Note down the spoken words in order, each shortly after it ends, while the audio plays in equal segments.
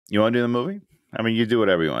You want to do the movie? I mean, you do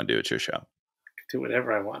whatever you want to do. It's your show. Do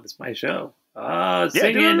whatever I want. It's my show. Yeah,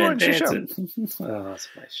 Singing and dancing. Oh, it's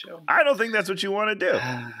my show. I don't think that's what you want to do.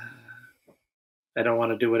 I don't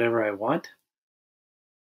want to do whatever I want.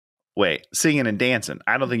 Wait, singing and dancing.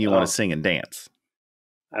 I don't think you want to sing and dance.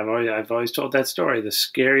 I've always told that story. The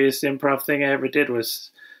scariest improv thing I ever did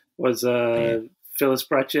was Phyllis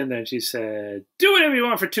brought you in there and she said, "Do whatever you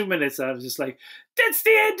want for 2 minutes." And I was just like, "That's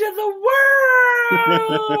the end of the world."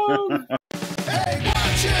 Hey,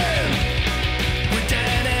 watch him with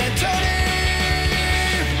Dan and Tony.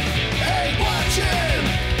 Hey, watch him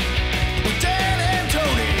with Dan and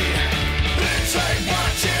Tony. It's like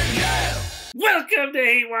watching, yeah. Welcome to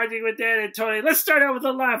Hate Watching with Dan and Tony. Let's start out with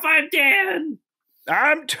a laugh. I'm Dan.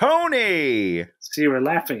 I'm Tony. See, we're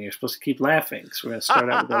laughing. You're supposed to keep laughing. So we're going to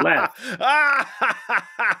start out with a laugh.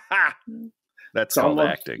 That's called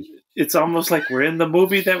acting. It's almost like we're in the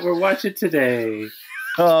movie that we're watching today.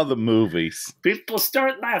 Oh, the movies. People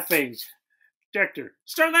start laughing. Director,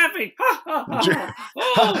 start laughing. Oh,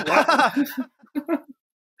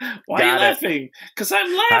 why are you laughing? Because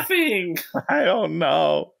I'm laughing. I don't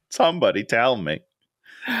know. Somebody tell me.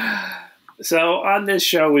 So on this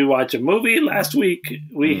show, we watch a movie. Last week,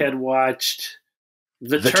 we had watched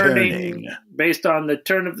The Turning, based on The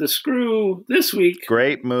Turn of the Screw. This week,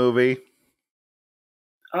 great movie.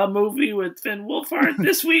 A movie with Finn Wolfhard.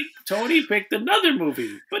 This week, Tony picked another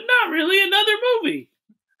movie, but not really another movie.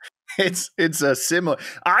 It's a similar.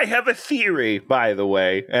 I have a theory, by the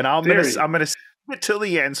way, and I'm gonna save it till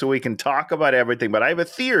the end so we can talk about everything. But I have a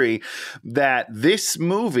theory that this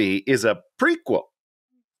movie is a prequel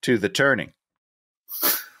to The Turning.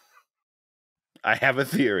 I have a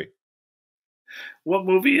theory. What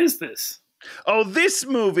movie is this? Oh, this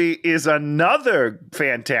movie is another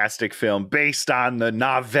fantastic film based on the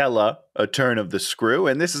novella A Turn of the Screw.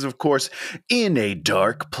 And this is, of course, In a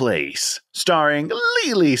Dark Place, starring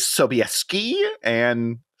Lily Sobieski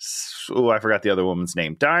and, I forgot the other woman's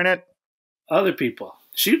name. Darn it. Other people.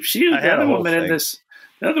 She was the other woman in this.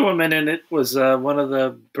 The other woman in it was one of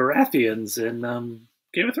the Baratheons in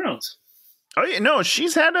Game of Thrones. Oh, yeah, no,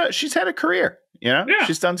 she's had a career. You know,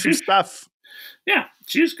 she's done some stuff. Yeah,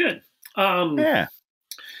 she's good. I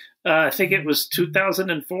think it was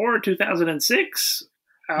 2004, 2006.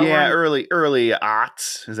 Yeah, early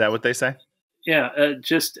aughts. Is that what they say? Yeah,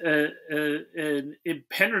 just an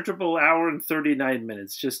impenetrable hour and 39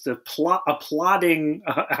 minutes. Just a plodding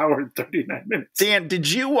hour and 39 minutes. Dan,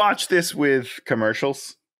 did you watch this with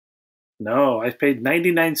commercials? No, I paid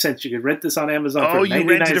 99 cents. You could rent this on Amazon for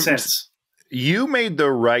 99 cents. You made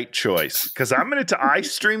the right choice because I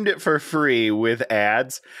streamed it for free with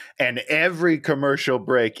ads, and every commercial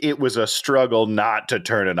break, it was a struggle not to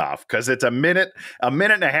turn it off because it's a minute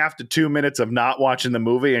and a half to 2 minutes of not watching the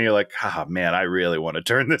movie, and you're like, oh man, I really want to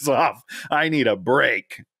turn this off. I need a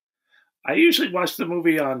break. I usually watch the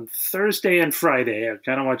movie on Thursday and Friday. I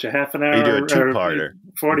kind of watch a half an hour. You do a two-parter.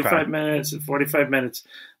 45 minutes and 45 minutes.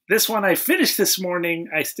 This one I finished this morning.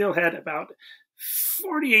 I still had about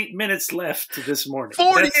 48 minutes left this morning.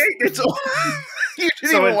 48? You didn't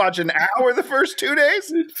even watch an hour the first 2 days?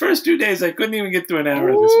 The first 2 days, I couldn't even get through an hour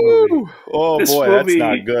of this movie. Oh, this boy, movie,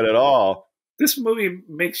 that's not good at all. This movie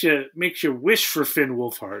makes you wish for Finn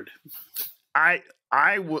Wolfhard. That's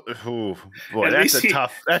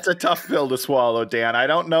a tough pill to swallow, Dan. I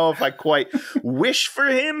don't know if I quite wish for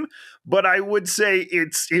him, but I would say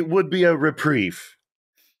it would be a reprieve.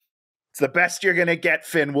 It's the best you're going to get,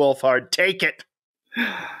 Finn Wolfhard. Take it.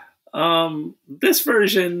 This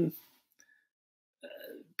version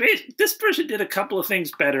did a couple of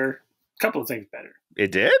things better.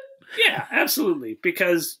 It did? Yeah, absolutely.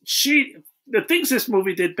 Because the things this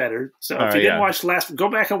movie did better. So if you didn't watch go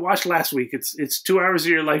back and watch last week. It's 2 hours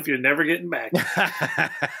of your life you're never getting back.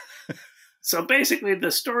 So basically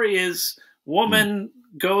the story is woman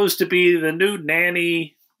goes to be the new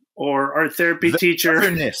nanny or art therapy teacher.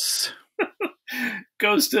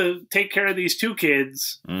 Goes to take care of these two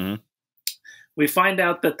kids. Mm-hmm. We find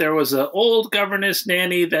out that there was an old governess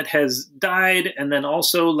nanny that has died, and then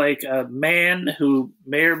also like a man who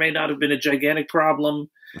may or may not have been a gigantic problem.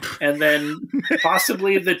 And then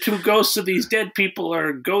possibly the two ghosts of these dead people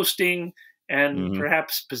are ghosting and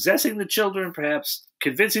perhaps possessing the children, perhaps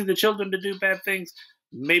convincing the children to do bad things,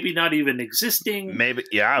 maybe not even existing. Maybe,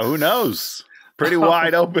 yeah, who knows? Pretty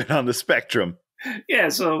wide open on the spectrum. Yeah,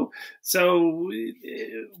 so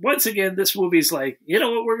once again, this movie's like, you know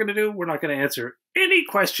what we're going to do? We're not going to answer any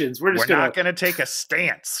questions. We're not going to take a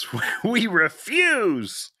stance. We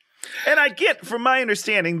refuse. And I get, from my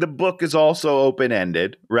understanding, the book is also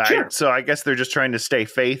open-ended, right? Sure. So I guess they're just trying to stay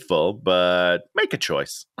faithful, but make a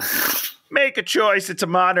choice. Make a choice. It's a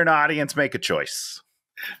modern audience. Make a choice.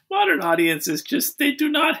 Modern audiences they do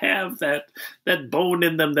not have that bone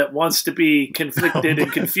in them that wants to be conflicted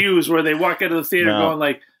and confused, where they walk out of the theater going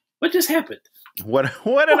like, what just happened? What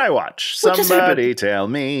did I watch? Somebody tell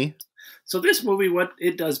me. So this movie, what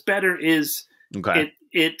it does better is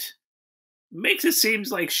it makes it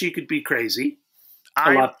seems like she could be crazy.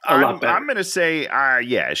 A lot better. I'm going to say,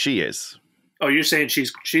 yeah, she is. Oh, you're saying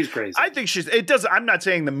she's crazy. I think I'm not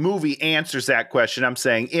saying the movie answers that question. I'm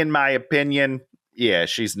saying, in my opinion, yeah,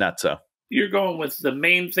 she's nutso. You're going with the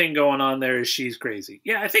main thing going on there is she's crazy.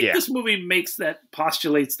 Yeah, I think this movie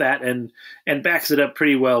postulates that and backs it up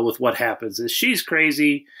pretty well with what happens. Is she's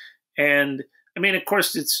crazy, and I mean, of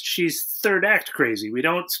course, she's third act crazy. We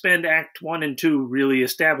don't spend act 1 and 2 really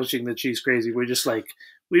establishing that she's crazy. We're just like,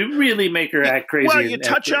 we really make her act crazy. Well, you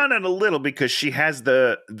touch on it a little because she has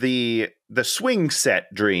the swing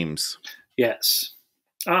set dreams. Yes.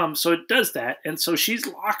 So it does that, and so she's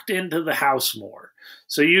locked into the house more.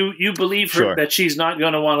 So you believe her that she's not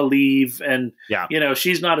going to want to leave, and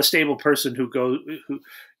she's not a stable person who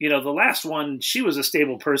the last one, she was a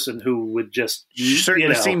stable person who would just she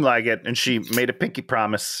certainly seemed like it, and she made a pinky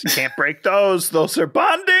promise. Can't break those. Those are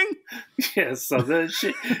bonding. Yes, so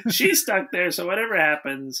she's stuck there. So whatever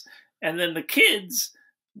happens, and then the kids.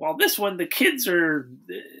 Well, this one, the kids are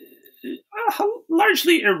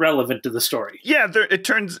largely irrelevant to the story. Yeah, it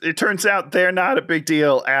turns out they're not a big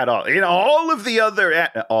deal at all. In all of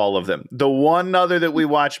them, the one other that we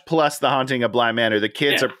watched, plus The Haunting of Bly Manor, the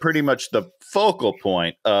kids are pretty much the focal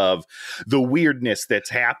point of the weirdness that's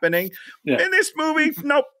happening. Yeah. In this movie,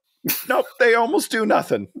 nope, they almost do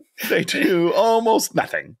nothing. They do almost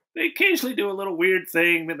nothing. They occasionally do a little weird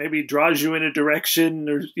thing that maybe draws you in a direction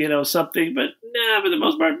or something, but for the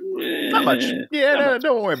most part, not much. Yeah,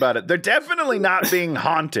 don't worry about it. They're definitely not being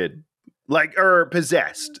haunted, or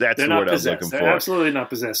possessed. That's the word I was looking for. They're absolutely not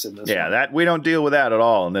possessed in this one. Yeah, that we don't deal with that at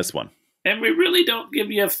all in this one. And we really don't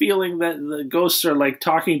give you a feeling that the ghosts are like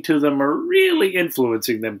talking to them or really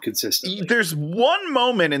influencing them consistently. There's one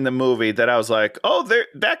moment in the movie that I was like, oh,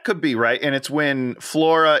 that could be right, and it's when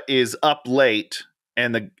Flora is up late.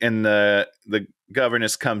 And the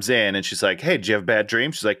governess comes in and she's like, hey, did you have a bad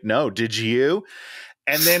dream? She's like, no, did you?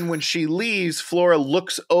 And then when she leaves, Flora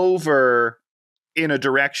looks over in a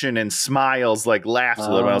direction and smiles, laughs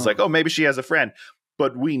a little. I was like, oh, maybe she has a friend.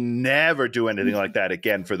 But we never do anything like that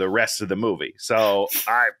again for the rest of the movie. So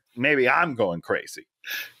maybe I'm going crazy.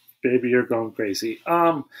 Maybe you're going crazy.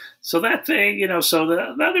 So that thing, so the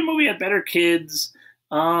other movie had better kids.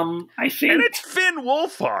 I think, and it's Finn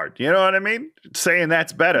Wolfhard. You know what I mean? Saying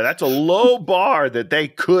that's better. That's a low bar that they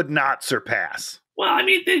could not surpass. Well, I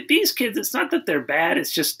mean, these kids. It's not that they're bad.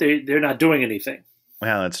 It's just they're not doing anything.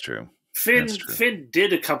 Well, that's true. Finn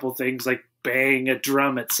did a couple things like bang a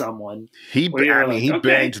drum at someone. He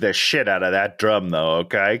banged the shit out of that drum, though.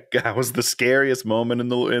 Okay, that was the scariest moment in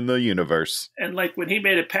the universe. And when he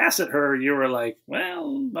made it pass at her, you were like,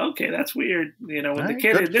 "Well, okay, that's weird." When the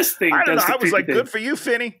kid in this thing, I was like, "Good for you,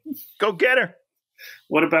 Finny. Go get her."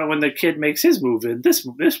 What about when the kid makes his move in this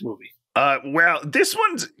movie? Well, this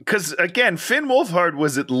one's because again, Finn Wolfhard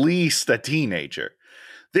was at least a teenager.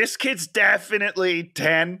 This kid's definitely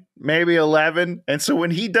 10, maybe 11. And so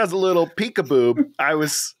when he does a little peekaboo, I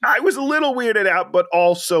was a little weirded out, but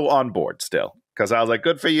also on board still. Because I was like,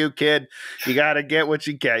 good for you, kid. You got to get what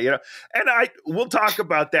you get, And we'll talk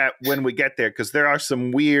about that when we get there, because there are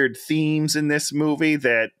some weird themes in this movie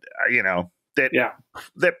that,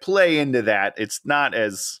 that play into that. It's not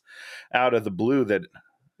as out of the blue that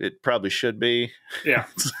it probably should be. Yeah.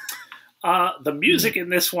 The music in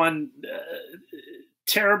this one...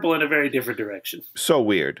 terrible in a very different direction. So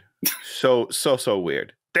weird. So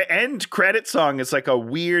weird. The end credit song is like a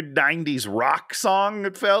weird 90s rock song,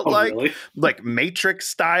 it felt like. Really? Like Matrix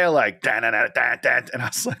style, like da-da-da-da-da. And I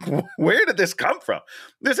was like, where did this come from?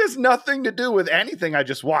 This has nothing to do with anything I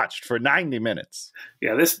just watched for 90 minutes.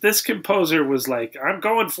 Yeah, this composer was like, I'm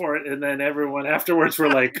going for it. And then everyone afterwards were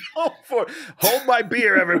like, hold my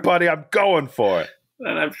beer, everybody. I'm going for it.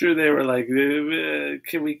 And I'm sure they were like,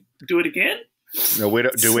 can we do it again? No,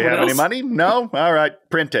 do we have any money? No? All right.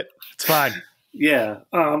 Print it. It's fine. Yeah.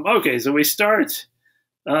 Okay, so we start.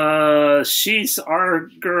 She's our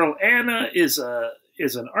girl Anna is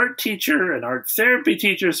an art teacher, an art therapy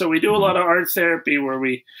teacher. So we do a lot of art therapy where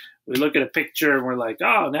we look at a picture and we're like,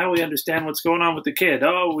 oh, now we understand what's going on with the kid.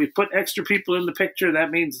 Oh, we put extra people in the picture.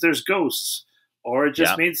 That means there's ghosts. Or it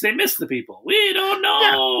just means they miss the people. We don't know.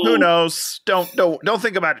 Yeah. Who knows? Don't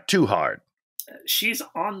think about it too hard. she's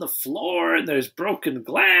on the floor and there's broken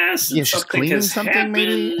glass and Yeah, she's something cleaning has something, happened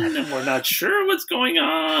maybe? and we're not sure what's going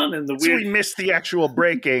on. And the So weird, we missed the actual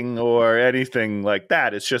breaking or anything like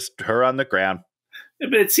that. It's just her on the ground.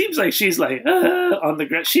 but it seems like she's like on the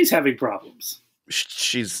ground. She's having problems.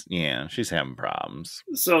 She's having problems.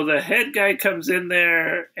 So the head guy comes in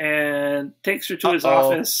there and takes her to his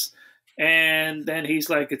Uh-oh. office, and then he's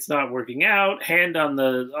like, "It's not working out." Hand on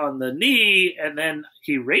the knee, and then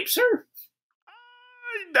he rapes her.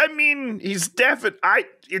 I mean, he's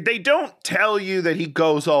definitely. They don't tell you that he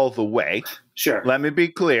goes all the way. Sure. Let me be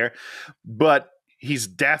clear, but he's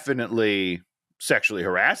definitely sexually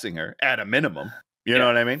harassing her at a minimum. You know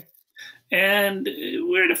what I mean? And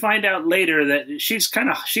we're to find out later that she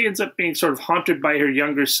ends up being sort of haunted by her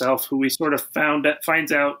younger self, who we sort of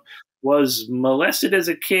finds out was molested as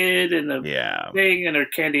a kid, and the thing, and her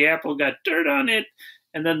candy apple got dirt on it,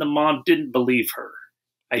 and then the mom didn't believe her.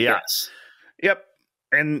 I guess. Yep.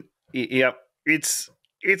 And it's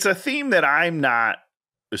a theme that I'm not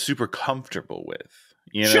super comfortable with.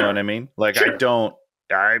 You know what I mean? Like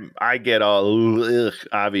I get all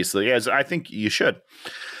obviously, as I think you should.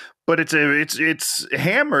 But it's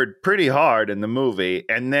hammered pretty hard in the movie,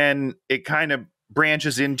 and then it kind of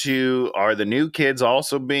branches into, are the new kids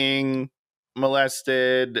also being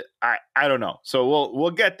molested? I don't know. So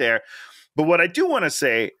we'll get there. But what I do want to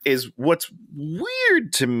say is what's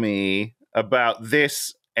weird to me about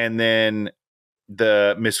this, and then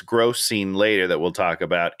the Miss Gross scene later that we'll talk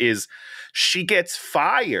about, is she gets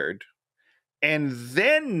fired and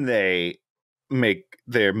then they make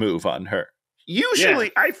their move on her.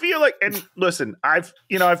 Usually, I feel like, and listen, I've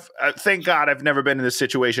thank God I've never been in this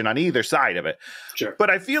situation on either side of it. Sure. But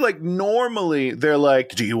I feel like normally they're like,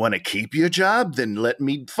 do you want to keep your job? Then let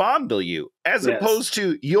me fondle you. As opposed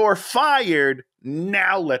to, you're fired,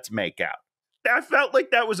 now let's make out. I felt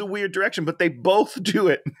like that was a weird direction, but they both do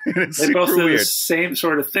it. And it's they super both do weird. the same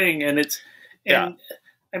sort of thing. And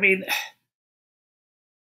I mean,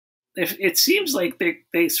 it seems like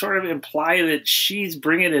they sort of imply that she's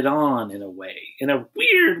bringing it on in a way, in a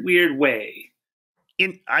weird way.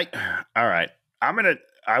 All right.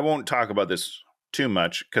 I won't talk about this too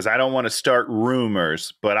much because I don't want to start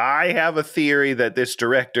rumors, but I have a theory that this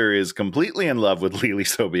director is completely in love with Lily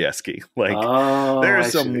Sobieski. Like, there are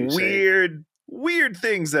some weird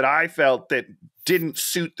things that I felt that didn't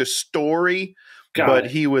suit the story, but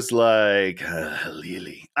he was like,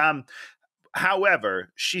 Lily.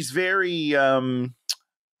 However, she's very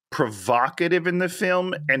provocative in the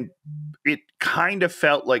film, and it kind of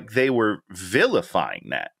felt like they were vilifying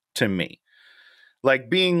that to me. Like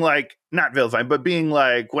being like, not vilifying, but being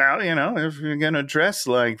like, well, if you're going to dress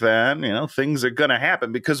like that, things are going to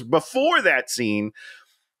happen. Because before that scene,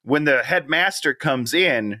 when the headmaster comes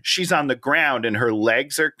in, she's on the ground and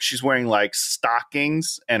she's wearing like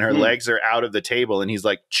stockings and her legs are out of the table, and he's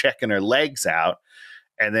like checking her legs out.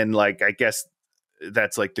 And then, like, I guess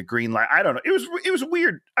that's like the green light. I don't know. It was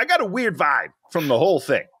weird. I got a weird vibe from the whole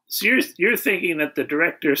thing. So you're thinking that the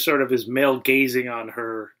director sort of is male gazing on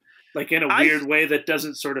her, like in a weird way that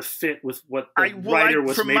doesn't sort of fit with what the writer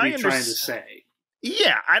was maybe trying to say.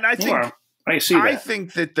 Yeah, and I think I see that. I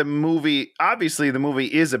think that the movie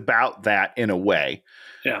is about that in a way.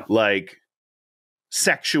 Yeah, like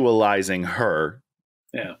sexualizing her.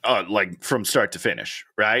 Yeah, like from start to finish,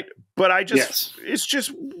 right? But it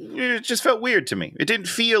just felt weird to me. It didn't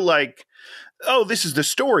feel like, oh, this is the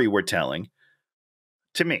story we're telling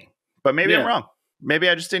to me. But maybe I'm wrong. Maybe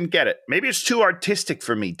I just didn't get it. Maybe it's too artistic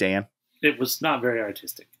for me, Dan. It was not very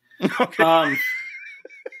artistic. Okay.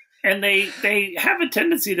 And they have a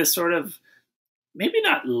tendency to sort of maybe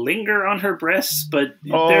not linger on her breasts, but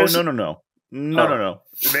no.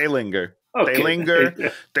 They linger. Okay. They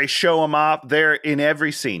linger. They show them off. They're in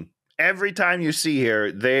every scene. Every time you see her,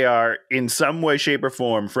 they are in some way, shape, or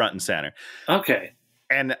form front and center. Okay.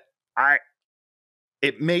 And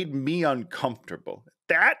it made me uncomfortable.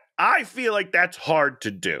 That I feel like that's hard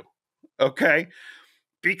to do. Okay.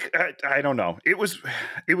 Because I don't know. It was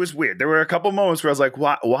weird. There were a couple moments where I was like,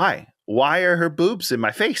 why? Why are her boobs in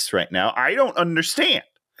my face right now? I don't understand.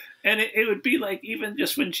 And it would be like, even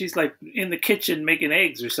just when she's like in the kitchen making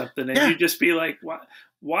eggs or something, and you'd just be like,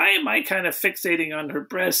 why am I kind of fixating on her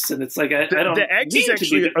breasts? And it's like, I don't. The eggs is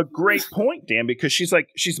actually a great point, Dan, because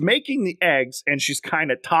she's making the eggs and she's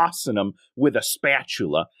kind of tossing them with a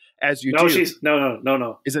spatula as you do.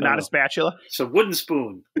 No. Is it not a spatula? It's a wooden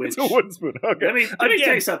spoon. It's a wooden spoon. Okay. Let me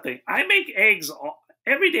tell you something. I make eggs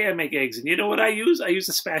every day. I make eggs, and you know what I use? I use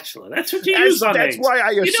a spatula. That's what you use on eggs. That's why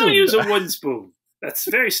I assumed. You don't use a wooden spoon. That's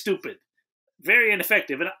very stupid, very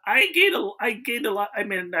ineffective. And I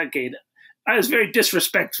I was very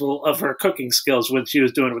disrespectful of her cooking skills when she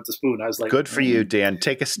was doing it with the spoon. I was like, good for you, Dan.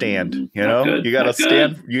 Take a stand. You not know, good, you gotta not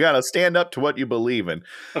stand. good. You gotta stand up to what you believe in.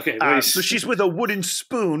 Okay, So she's with a wooden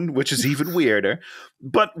spoon, which is even weirder.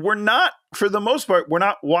 But we're not, for the most part, we're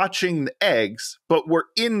not watching the eggs, but we're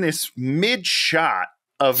in this mid shot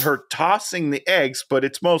of her tossing the eggs, but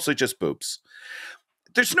it's mostly just boobs.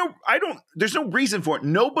 There's no reason for it.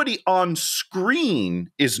 Nobody on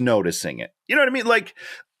screen is noticing it. You know what I mean? Like,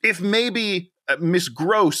 if maybe Miss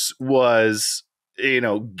Gross was,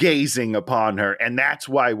 gazing upon her, and that's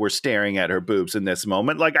why we're staring at her boobs in this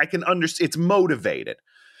moment. Like, I can understand, it's motivated.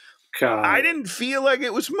 God. I didn't feel like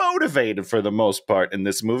it was motivated for the most part in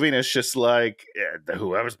this movie. And it's just like,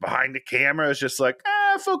 whoever's behind the camera is just like,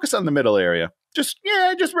 focus on the middle area. Just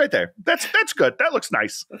right there. That's good. That looks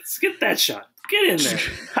nice. Let's get that shot. Get in there.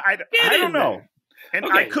 I don't know. There. And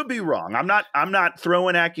Okay. I could be wrong. I'm not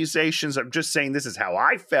throwing accusations. I'm just saying this is how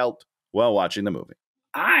I felt while watching the movie.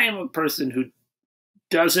 I am a person who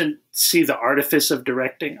doesn't see the artifice of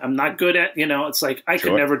directing. I'm not good at, it's like I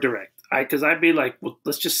could never direct. Because I'd be like, well,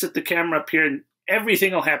 let's just set the camera up here and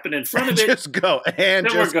everything will happen in front of it. Just go. And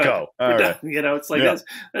just go. We're done. It's like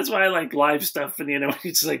that's why I like live stuff. And,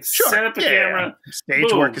 it's like set up a camera.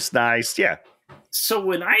 Stage work is nice. Yeah. So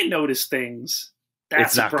when I notice things,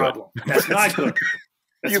 that's a problem. Good. That's not good.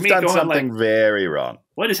 That's You've done something like, very wrong.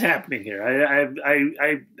 What is happening here?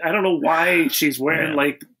 I don't know why she's wearing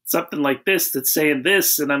like something like this that's saying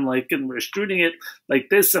this, and I'm like, and we're shooting it like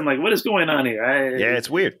this. I'm like, what is going on here? It's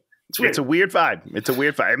weird. It's a weird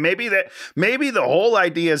vibe. Maybe the whole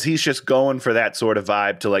idea is he's just going for that sort of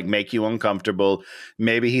vibe to like make you uncomfortable.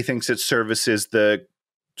 Maybe he thinks it services the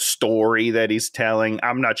story that he's telling.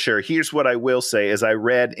 I'm not sure. Here's what I will say is I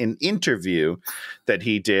read an interview that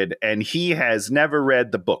he did, and he has never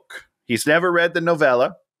read the book. He's never read the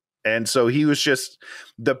novella. And so he was just,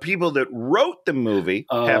 the people that wrote the movie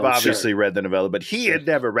have obviously read the novella, but he had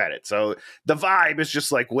never read it. So the vibe is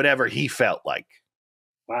just like whatever he felt like.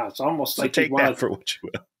 Wow, it's almost like take that for what you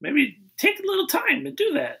will. Maybe take a little time and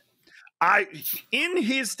do that. In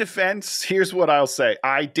his defense, here's what I'll say.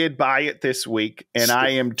 I did buy it this week, and I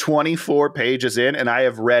am 24 pages in, and I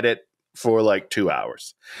have read it for like 2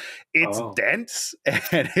 hours. It's dense,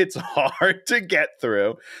 and it's hard to get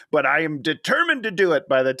through, but I am determined to do it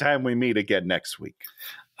by the time we meet again next week.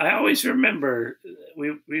 I always remember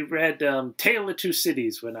we read Tale of Two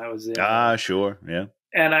Cities when I was in. Sure, yeah.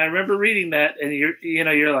 And I remember reading that, and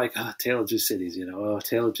you're like, Tale of Two Cities,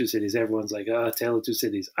 Tale of Two Cities. Everyone's like, Tale of Two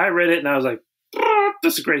Cities. I read it, and I was like,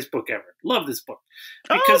 this is the greatest book ever. Love this book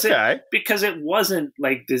because it wasn't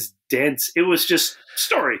like this dense. It was just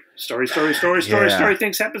story.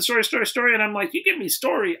 Things happen. Story. And I'm like, you give me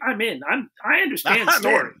story, I'm in. I understand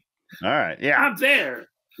story. All right, yeah, I'm there.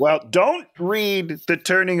 Well, don't read The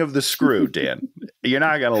Turning of the Screw, Dan. You're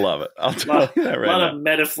not going to love it. I'll tell you that right now. A lot of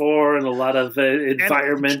metaphor and a lot of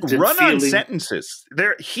environment and run-on sentences.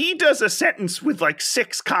 He does a sentence with like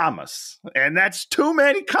 6 commas, and that's too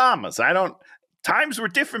many commas. Times were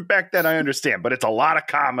different back then, I understand, but it's a lot of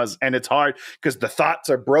commas, and it's hard because the thoughts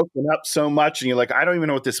are broken up so much, and you're like, I don't even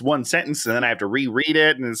know what this one sentence, and then I have to reread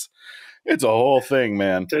it, and it's a whole thing,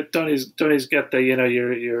 man. Tony's got the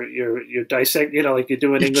your dissect, like you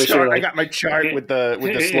do in English. Chart, like, I got my chart with the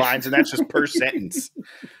lines, and that's just per sentence.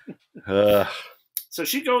 So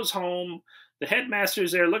she goes home. The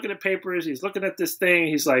headmaster's there looking at papers. He's looking at this thing.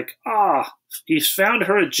 He's like, he's found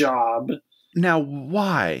her a job. Now,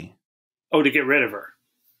 why? Oh, to get rid of her.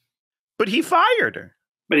 But he fired her.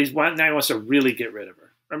 But now he wants to really get rid of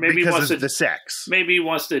her. Or maybe because he wants of the sex. Maybe he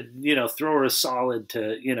wants to, throw her a solid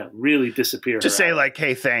to, really disappear. Just say like,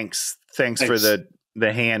 hey, thanks for the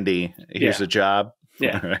handy. Here's a job.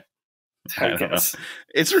 Yeah. I don't know.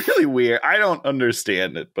 It's really weird. I don't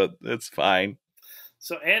understand it, but it's fine.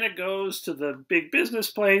 So Anna goes to the big business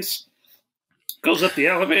place, goes up the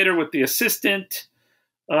elevator with the assistant.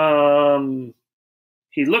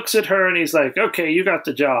 He looks at her and he's like, okay, you got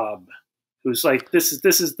the job. Who's like, this is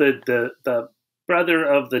the brother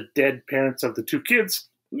of the dead parents of the 2 kids.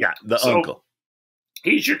 Yeah, the uncle.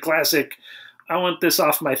 He's your classic, I want this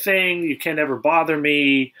off my thing. You can't ever bother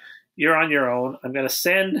me. You're on your own. I'm going to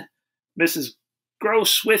send Mrs.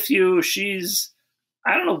 Gross with you.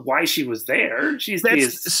 I don't know why she was there.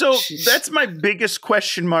 That's my biggest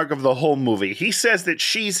question mark of the whole movie. He says that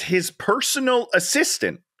she's his personal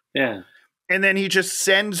assistant. Yeah. And then he just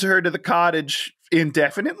sends her to the cottage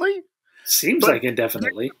indefinitely? Seems like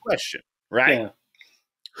indefinitely. Question, right? Yeah.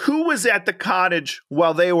 Who was at the cottage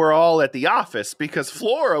while they were all at the office? Because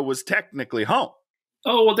Flora was technically home.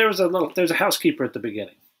 Oh, well, there's a housekeeper at the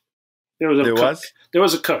beginning. There was a There cook. was? There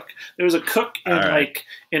was a cook. There was a cook in All right.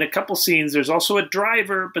 in a couple scenes. There's also a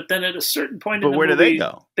driver, but then at a certain point But in the where do movie, they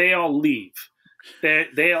go? they all leave.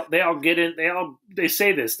 They all get in. They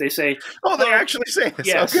say this. They say, Oh, they actually say this.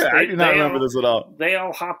 yes, Okay, I they- do not they remember all- this at all. they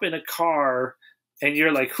all hop in a car, and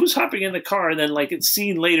you're like, who's hopping in the car? And then like it's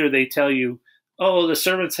seen later, they tell you, oh, the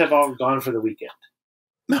servants have all gone for the weekend.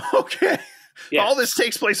 Okay. Yes. All this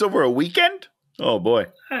takes place over a weekend? Oh boy.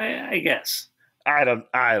 I guess. I don't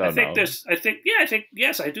I think know.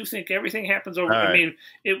 yes, I do think everything happens over. All I right.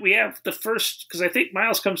 mean, we have the first, because I think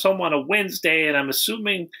Miles comes home on a Wednesday, and I'm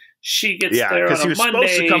assuming she gets Yeah, there on because a he was Monday.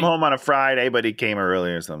 supposed to come home on a Friday, but he came early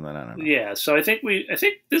or something. I don't know. Yeah, so I think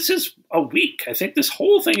this is a week. I think this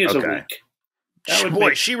whole thing is a Okay. week. That would Boy,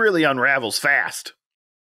 make- she really unravels fast.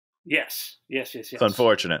 yes. It's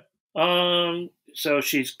unfortunate. So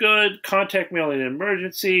she's good. Contact me only in an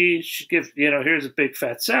emergency. She gives, here's a big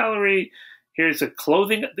fat salary. Here's a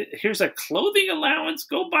clothing allowance.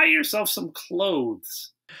 Go buy yourself some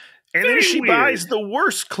clothes. And Very then she weird. buys the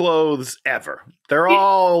worst clothes ever. They're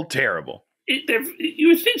all terrible. You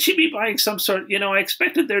would think she'd be buying some sort. I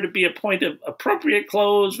expected there to be a point of appropriate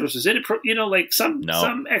clothes versus inappropriate. Like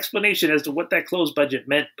some explanation as to what that clothes budget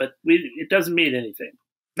meant, but it doesn't mean anything.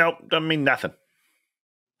 Nope, doesn't mean nothing.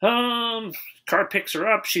 Car picks her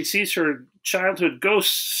up. She sees her childhood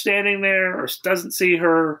ghost standing there, or doesn't see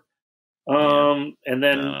her. And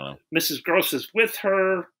then Mrs. Gross is with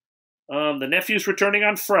her. The nephew's returning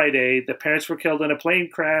on Friday. The parents were killed in a plane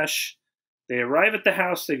crash. They arrive at the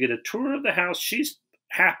house. They get a tour of the house. She's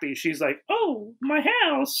happy. She's like, oh, my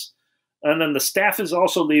house. And then the staff is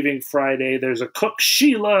also leaving Friday. There's a cook,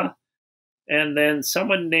 Sheila. And then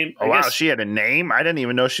someone named... Oh, wow, she had a name? I didn't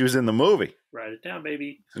even know she was in the movie. Write it down,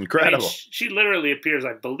 baby. It's incredible. She literally appears,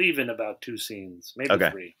 I believe, in about 2 scenes. Maybe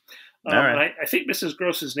 3. All right. And I think Mrs.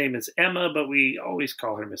 Gross's name is Emma, but we always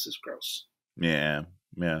call her Mrs. Gross. Yeah.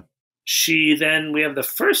 We have the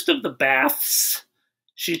first of the baths.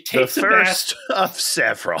 She takes the a bath. first of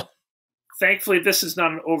several. Thankfully, this is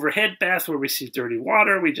not an overhead bath where we see dirty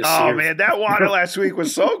water. We just see Oh, her- man, that water last week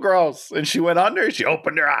was so gross. And she went under, she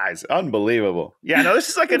opened her eyes. Unbelievable. Yeah, no, this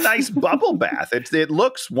is like a nice bubble bath. It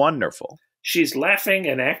looks wonderful. She's laughing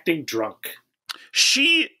and acting drunk.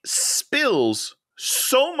 She spills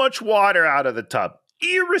so much water out of the tub.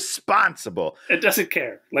 Irresponsible. It doesn't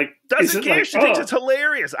care. Doesn't care. She thinks it's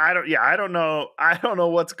hilarious. I don't know. I don't know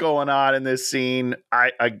what's going on in this scene.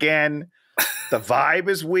 The vibe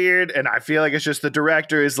is weird, and I feel like it's just the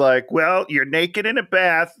director is like, well, you're naked in a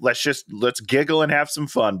bath. Let's giggle and have some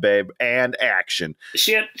fun, babe. And action.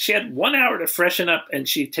 She had 1 hour to freshen up, and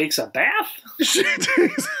she takes a bath.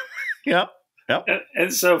 Yep.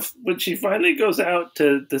 And so when she finally goes out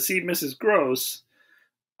to see Mrs. Gross,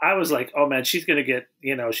 I was like, oh man, she's gonna get,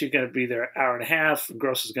 she's gonna be there an hour and a half. And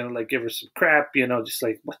Gross is gonna give her some crap, just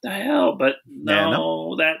like, what the hell? But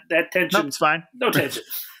no, that tension, No, it's fine. no tension.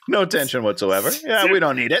 No tension whatsoever. Yeah, we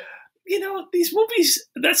don't need it. These movies.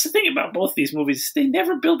 That's the thing about both these movies. They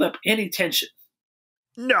never build up any tension.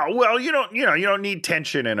 No, well, you don't need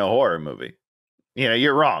tension in a horror movie.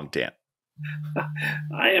 You're wrong, Dan.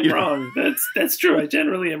 I am wrong. That's true. I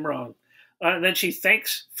generally am wrong. And then she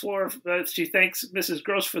thanks she thanks Mrs.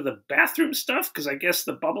 Gross for the bathroom stuff, because I guess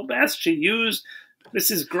the bubble bath she used,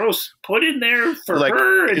 Mrs. Gross put in there for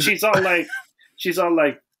her, and she's all like,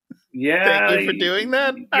 yeah. Thank you for doing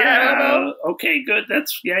that. Yeah. Okay, good.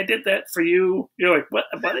 I did that for you. You're like, what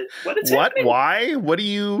is happening? Why? What do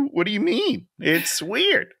you mean? It's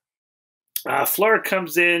weird. Flora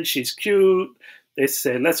comes in. She's cute. They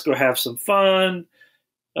say, let's go have some fun.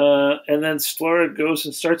 And then Flora goes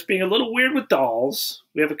and starts being a little weird with dolls.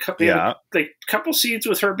 We have a couple scenes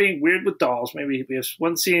with her being weird with dolls. Maybe we have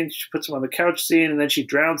one scene, she puts them on the couch scene, and then she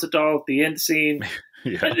drowns a doll at the end scene.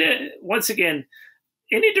 Yeah. But once again,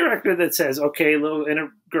 any director that says, okay, little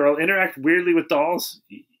girl, interact weirdly with dolls,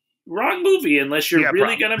 wrong movie unless you're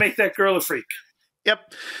really going to make that girl a freak.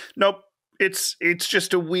 Yep. Nope. It's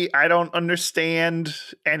just I don't understand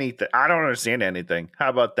anything. How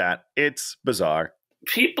about that? It's bizarre.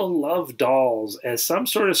 People love dolls as some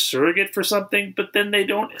sort of surrogate for something, but then they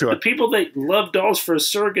don't. Sure. The people that love dolls for a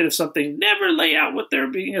surrogate of something never lay out what they're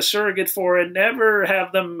being a surrogate for and never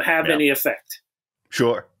have them have any effect.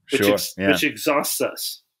 Sure. Which exhausts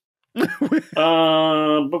us. I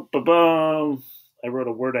wrote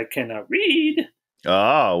a word I cannot read.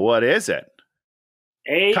 Oh, what is it?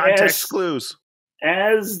 Context clues.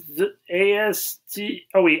 As the AST.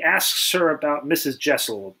 Oh, he asks her about Mrs.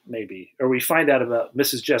 Jessel, maybe. Or we find out about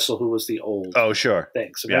Mrs. Jessel, who was the old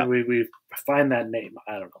thing. So maybe we find that name.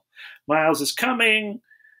 I don't know. Miles is coming.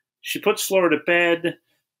 She puts Flora to bed.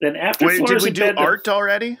 Then after Flora's did we in do bed, art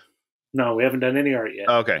already? No, we haven't done any art yet.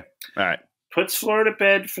 Okay. All right. Puts Flora to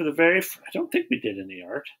bed for the very... I don't think we did any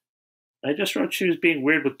art. I just wrote she was being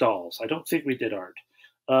weird with dolls. I don't think we did art.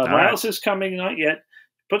 Miles is coming, not yet.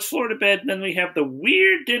 Puts Flora to bed, and then we have the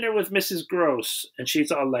weird dinner with Mrs. Gross. And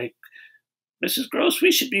she's all like, Mrs. Gross,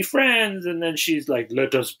 we should be friends. And then she's like,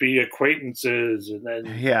 let us be acquaintances. And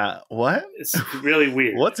then... Yeah, what? It's really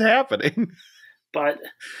weird. What's happening? But,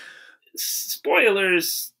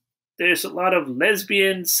 spoilers, there's a lot of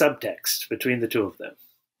lesbian subtext between the two of them.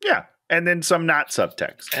 Yeah. And then some not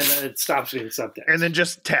subtext. And then it stops being subtext. And then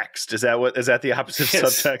just text. Is that the opposite of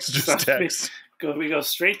subtext? Just text. We go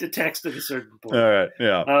straight to text at a certain point. All right,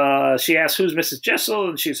 yeah. She asks, who's Mrs. Jessel?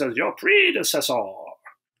 And she says, your predecessor.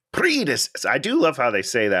 Predecessor. I do love how they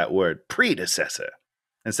say that word, predecessor,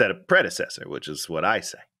 instead of predecessor, which is what I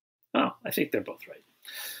say. Oh, I think they're both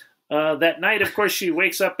right. That night, of course, she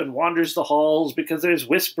wakes up and wanders the halls because there's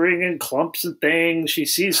whispering and clumps and things. She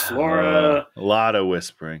sees Flora. A lot of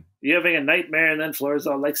whispering. You're having a nightmare, and then Flora's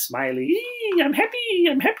all like smiley. I'm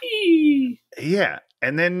happy. Yeah.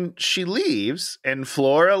 And then she leaves, and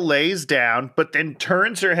Flora lays down, but then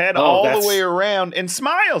turns her head all the way around and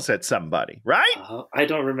smiles at somebody, right? I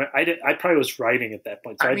don't remember. I probably was writing at that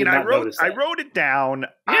point, so I did not notice that. I wrote it down.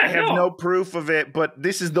 Yeah, I have no proof of it, but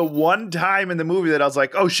this is the one time in the movie that I was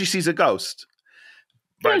like, oh, she sees a ghost.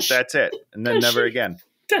 But that's it. And then never again.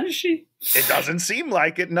 Does she? It doesn't seem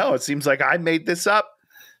like it. No, it seems like I made this up.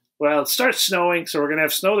 Well, it starts snowing, so we're going to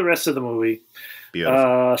have snow the rest of the movie.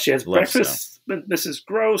 Beautiful. She has breakfast with Mrs.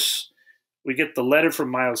 Gross. We get the letter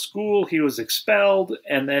from Miles' school. He was expelled.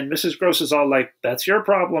 And then Mrs. Gross is all like, that's your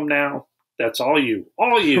problem now. That's all you.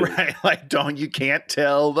 All you. Right. Like, you can't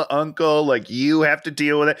tell the uncle. Like, you have to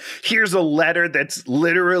deal with it. Here's a letter that's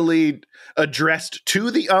literally addressed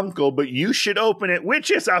to the uncle, but you should open it,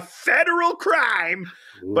 which is a federal crime.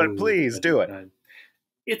 Ooh, but please do it.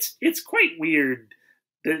 It's quite weird.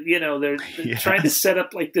 They're trying to set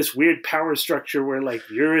up like this weird power structure where like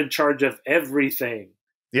you're in charge of everything.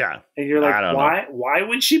 Yeah. And you're like, why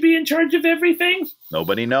would she be in charge of everything?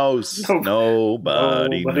 Nobody knows.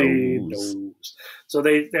 Nobody knows. So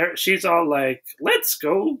she's all like, let's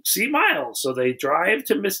go see Miles. So they drive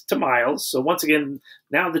to Miles. So once again,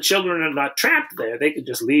 now the children are not trapped there. They can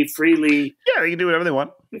just leave freely. Yeah, they can do whatever they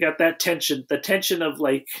want. We got that tension, the tension of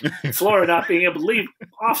like Flora not being able to leave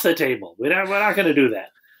off the table. We're not going to do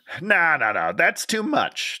that. No. That's too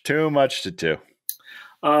much. Too much to do.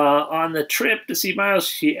 On the trip to see Miles,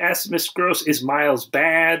 she asks Miss Gross, is Miles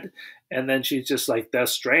bad? And then she's just like, the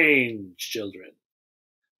strange children.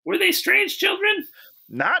 Were they strange children?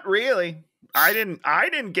 Not really. I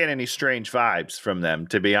didn't get any strange vibes from them,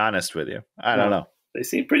 to be honest with you. I don't know. They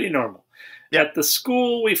seem pretty normal. Yep. At the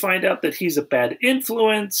school, we find out that he's a bad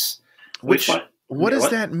influence. What does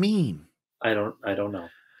that mean? I don't know.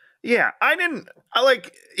 Yeah,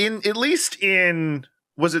 at least in,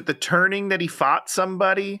 was it The Turning that he fought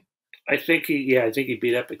somebody? I think he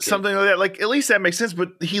beat up a kid. Something like that. Like, at least that makes sense.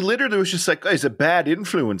 But he literally was just like, oh, he's a bad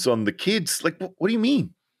influence on the kids. Like, what do you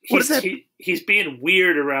mean? He's being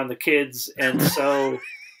weird around the kids, and so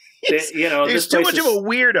he's too much of a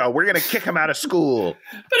weirdo. We're gonna kick him out of school.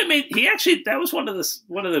 But I mean, that was one of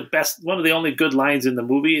the only good lines in the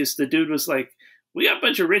movie. Is the dude was like, "We got a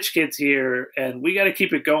bunch of rich kids here, and we got to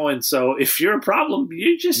keep it going. So if you're a problem,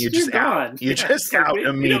 you're just gone. You're just out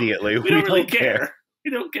immediately. We don't really care. We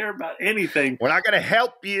don't care about anything. We're not gonna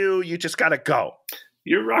help you. You just gotta go."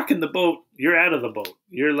 You're rocking the boat. You're out of the boat.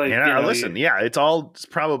 You're like, listen, it's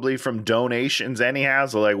probably from donations anyhow.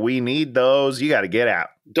 So like, we need those. You got to get out.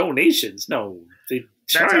 Donations? No,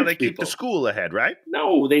 that's how they keep the school ahead, right?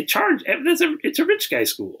 No, they charge. It's a rich guy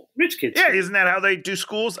school, rich kids. Yeah, school. Isn't that how they do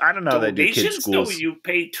schools? I don't know. Donations? They do kids schools. No, you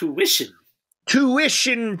pay tuition.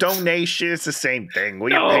 Tuition, donation, it's the same thing.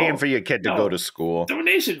 You're paying for your kid to go to school.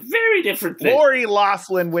 Donation, very different thing. Lori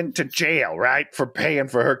Loughlin went to jail, right, for paying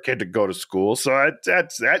for her kid to go to school. So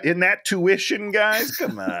that's that. Isn't that tuition, guys?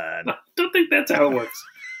 Come on. I don't think that's how it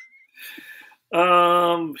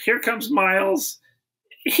works. Here comes Miles.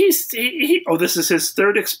 This is his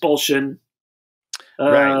third expulsion.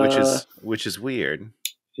 Right, which is weird.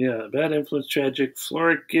 Yeah, bad influence, tragic.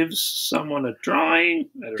 Flora gives someone a drawing.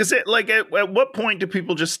 Because at what point do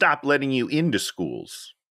people just stop letting you into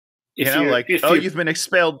schools? You've been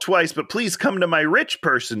expelled twice, but please come to my rich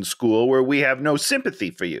person school where we have no sympathy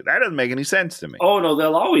for you. That doesn't make any sense to me. Oh, no,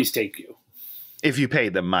 they'll always take you. If you pay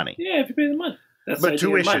them money. Yeah, if you pay them money. But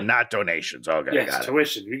tuition, not donations. Okay, yes,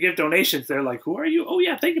 tuition. You give donations, they're like, who are you? Oh,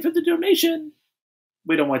 yeah, thank you for the donation.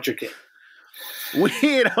 We don't want your kid.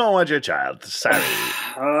 We don't want your child. Sorry.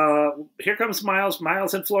 Here comes Miles.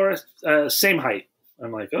 Miles and Flora, same height.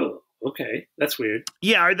 I'm like, oh, Okay, that's weird.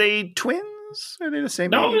 Yeah, are they twins? Are they the same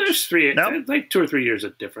No, age? there's three, No? like 2 or 3 years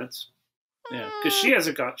of difference. Yeah, because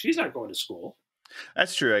she's not going to school.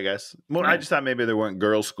 That's true, I guess. Well, Yeah. I just thought maybe there weren't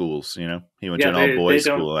girl schools, you know? He went Yeah, to an all-boys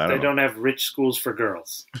school. I They don't know. don't have rich schools for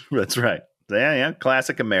girls. That's right. Yeah.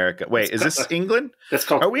 Classic America. Wait, is this England? That's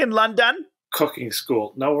called Are we in London? cooking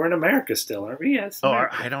school. No, we're in America still, aren't we? Yes. Oh,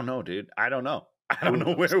 I don't know, dude. I don't know. I don't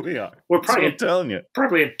know where we are. We're That's what probably I'm telling you.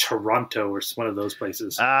 Probably in Toronto or one of those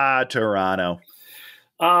places. Ah, Toronto.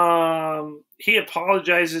 He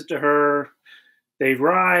apologizes to her. They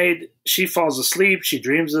ride. She falls asleep. She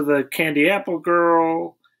dreams of the candy apple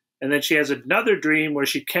girl. And then she has another dream where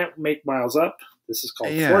she can't make Miles up. This is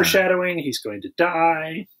called foreshadowing. He's going to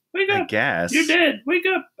die. Wake up. I guess. You're dead. Wake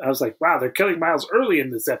up. I was like, wow, they're killing Miles early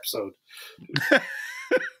in this episode.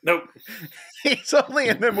 Nope. He's only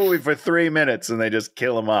in the movie for 3 minutes and they just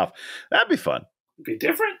kill him off. That'd be fun. Be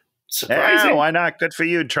different. Surprising. Yeah, why not? Good for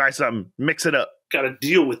you. Try something. Mix it up. Got to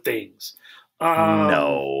deal with things.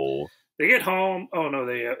 No. They get home. Oh no,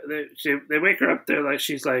 they wake her up.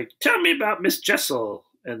 She's like, tell me about Miss Jessel.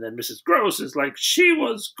 And then Mrs. Gross is like, she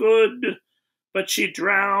was good, but she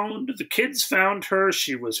drowned. The kids found her.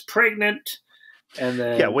 She was pregnant. And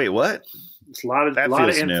then wait, what? It's a lot of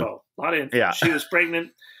info. New. A lot of info. Yeah. She was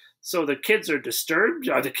pregnant. So the kids are disturbed.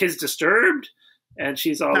 Are the kids disturbed? And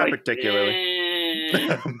she's all Not like,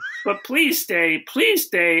 particularly. but please stay.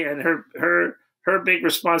 And her big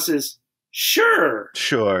response is, sure.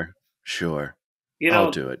 Sure. You know,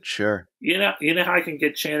 I'll do it. Sure. You know how I can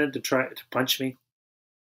get Shannon to try to punch me?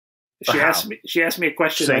 She asked me a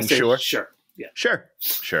question. Saying I say, sure. Yeah.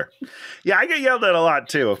 Sure. Yeah, I get yelled at a lot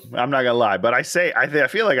too. I'm not gonna lie, but I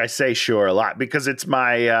feel like I say sure a lot because it's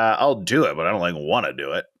my I'll do it, but I don't want to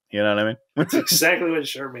do it. You know what I mean? That's exactly what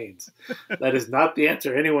sure means. That is not the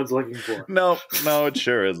answer anyone's looking for. No, it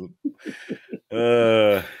sure isn't.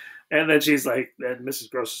 And then she's like, and Mrs.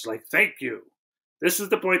 Gross is like, thank you. This is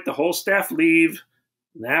the point. The whole staff leave.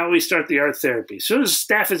 Now we start the art therapy. As soon as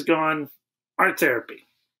staff is gone, art therapy.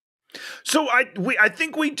 So I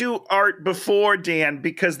think we do art before, Dan,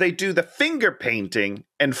 because they do the finger painting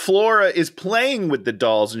and Flora is playing with the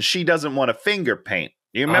dolls and she doesn't want to finger paint.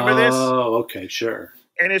 You remember this? Oh, okay, sure.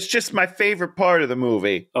 And it's just my favorite part of the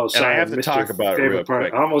movie. Oh, sorry. And I have to talk about it real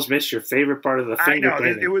quick. I almost missed your favorite part of the finger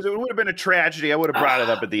painting. It would have been a tragedy. I would have brought it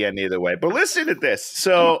up at the end either way. But listen to this.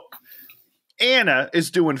 So Anna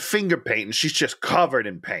is doing finger painting. She's just covered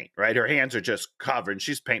in paint, right? Her hands are just covered. And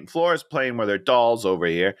she's painting. Flora's playing with her dolls over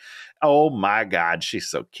here. Oh, my God. She's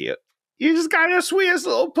so cute. You just got the sweetest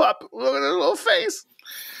little pup. Look at her little face.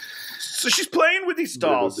 So she's playing with these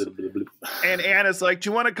dolls. And Anna's like, do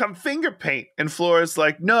you want to come finger paint? And Flora's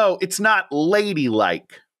like, no, it's not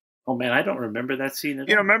ladylike. Oh, man, I don't remember that scene at all.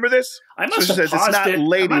 You don't remember this? I must have paused it's not it.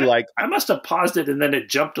 ladylike. I must have paused it and then it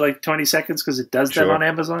jumped like 20 seconds because it does that on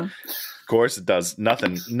Amazon. Of course it does.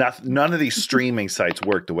 None of these streaming sites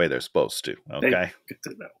work the way they're supposed to. Okay. Good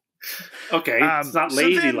to know. Okay, it's not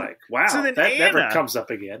ladylike. Wow, so that never comes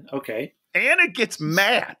up again. Okay. Anna gets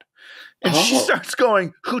mad. And she starts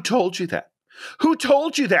going, who told you that? Who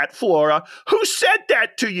told you that, Flora? Who said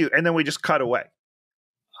that to you? And then we just cut away.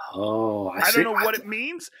 Oh, I don't know what it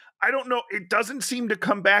means. I don't know. It doesn't seem to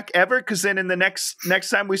come back ever because then in the next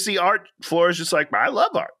time we see art, Flora's just like, I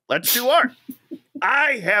love art. Let's do art.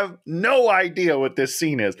 I have no idea what this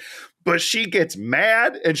scene is. But she gets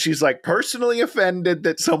mad and she's like personally offended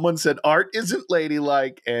that someone said art isn't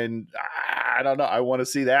ladylike. And I don't know. I want to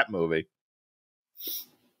see that movie.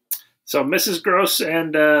 So Mrs. Gross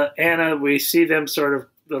and Anna, we see them sort of,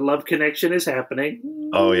 the love connection is happening.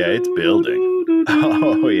 Oh, yeah, it's building.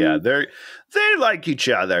 Oh, yeah, they like each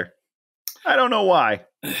other. I don't know why.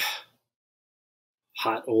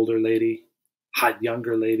 Hot older lady, hot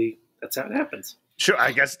younger lady. That's how it happens. Sure,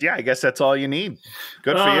 I guess that's all you need.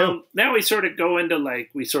 Good for you. Now we sort of go into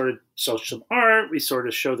we sort of show some art. We sort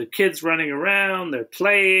of show the kids running around. They're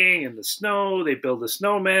playing in the snow. They build a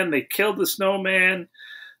snowman. They kill the snowman.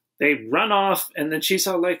 They run off, and then she's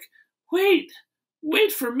all like, wait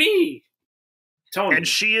for me, Tony. And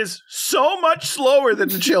she is so much slower than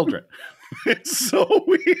the children. It's so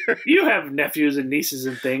weird. You have nephews and nieces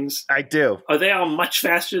and things. I do. Are they all much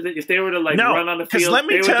faster than if they were to run on the field? Let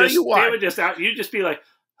me tell you why. They would just you'd just be like,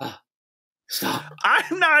 stop.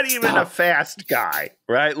 I'm not even a fast guy,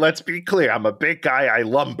 right? Let's be clear. I'm a big guy. I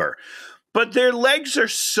lumber. But their legs are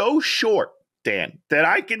so short, Dan, that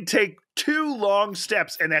I can take 2 long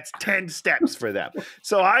steps, and that's 10 steps for them.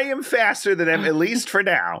 So I am faster than them, at least for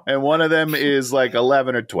now. And one of them is like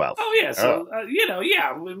 11 or 12. Oh, yeah. So,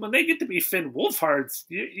 when they get to be Finn Wolfhards,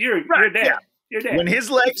 you're dead. Yeah. You're dead. When his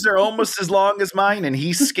legs are almost as long as mine and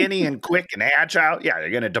he's skinny and quick and agile, yeah, they're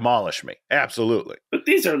going to demolish me. Absolutely. But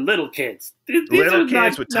these are little kids. These Little are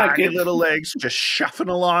kids with not tiny good. little legs just shuffling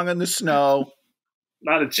along in the snow.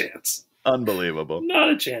 Not a chance. Unbelievable. Not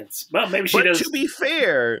a chance. Well, maybe she But does. to be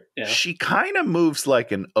fair, Yeah. she kind of moves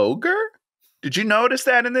like an ogre. Did you notice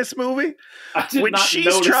that in this movie? I did When not she's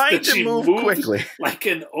notice trying that to she move moved quickly. like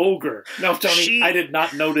an ogre. No, Tony, I did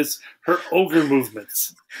not notice her ogre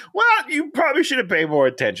movements. Well, you probably should have paid more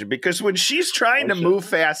attention because when she's trying to move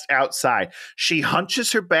fast outside, she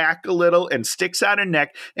hunches her back a little and sticks out her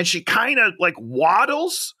neck, and she kind of like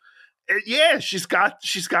waddles. Yeah, she's got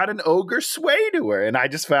an ogre sway to her, and I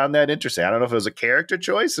just found that interesting. I don't know if it was a character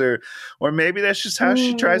choice or maybe that's just how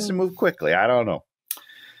she tries to move quickly. I don't know.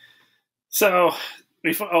 So,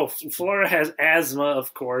 Flora has asthma,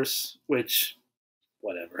 of course, which,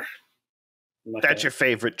 whatever. That's your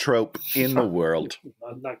favorite trope in the world.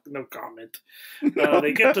 No comment.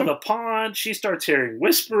 They get to the pond. She starts hearing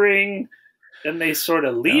whispering. Then they sort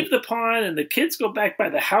of leave the pond, and the kids go back by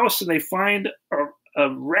the house, and they find a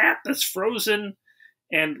rat that's frozen.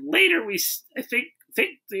 And later, I think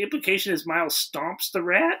the implication is Miles stomps the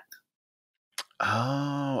rat.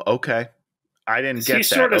 Oh, okay. I didn't get that. He's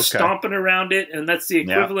sort of stomping around it, and that's the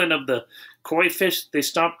equivalent of the koi fish they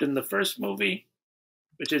stomped in the first movie,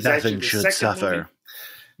 which is Nothing actually the should second suffer.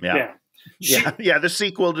 movie. Yeah. The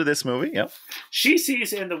sequel to this movie. Yep. She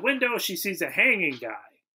sees in the window. She sees a hanging guy.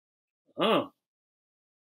 Oh,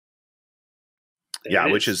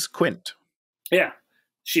 which is Quint. Yeah,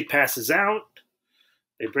 she passes out.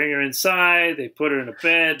 They bring her inside. They put her in a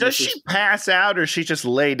bed. Does she pass out, or she just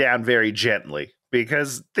lay down very gently?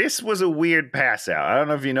 Because this was a weird pass out. I don't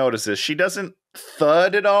know if you noticed this. She doesn't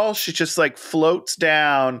thud at all. She just like floats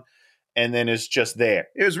down and then is just there.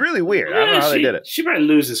 It was really weird. I don't know how they did it. She probably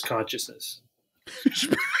loses consciousness.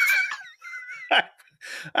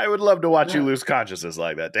 I would love to watch you lose consciousness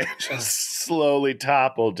like that, Dan. Just slowly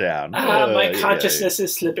topple down. My consciousness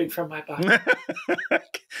is slipping from my body.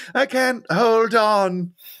 I can't hold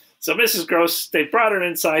on. So Mrs. Gross, they brought her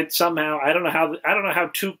inside somehow. I don't know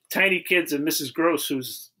how two tiny kids and Mrs. Gross,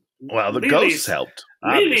 who's the ghosts helped.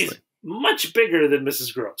 Obviously, much bigger than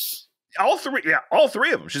Mrs. Gross. All three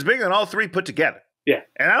of them. She's bigger than all three put together. Yeah,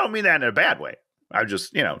 and I don't mean that in a bad way. I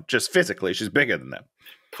just physically, she's bigger than them.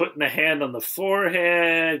 Putting a hand on the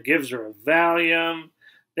forehead, gives her a Valium.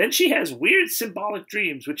 Then she has weird symbolic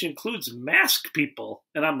dreams, which includes masked people.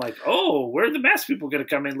 And I'm like, oh, where are the masked people going to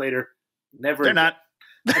come in later? Never. They're not.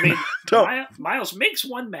 I mean, Miles makes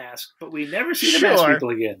one mask, but we never see the masked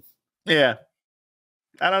people again. Yeah.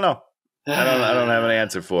 I don't know. I don't have an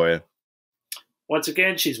answer for you. Once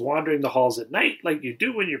again, she's wandering the halls at night like you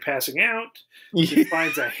do when you're passing out. She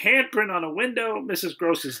finds a handprint on a window. Mrs.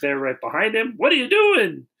 Gross is there right behind him. What are you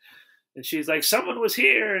doing? And she's like, someone was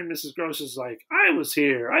here. And Mrs. Gross is like, I was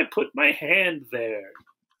here. I put my hand there.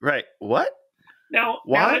 Right. What? Now,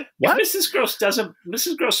 what? Mrs. Gross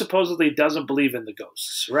supposedly doesn't believe in the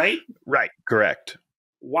ghosts, right? Right. Correct.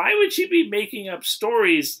 Why would she be making up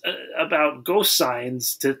stories about ghost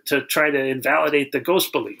signs to try to invalidate the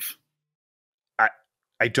ghost belief?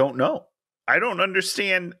 I don't know. I don't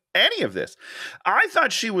understand any of this. I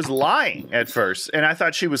thought she was lying at first, and I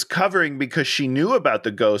thought she was covering because she knew about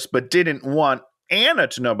the ghost, but didn't want Anna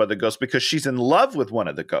to know about the ghost because she's in love with one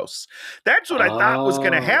of the ghosts. That's what I thought was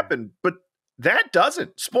going to happen, but that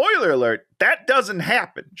doesn't. Spoiler alert, that doesn't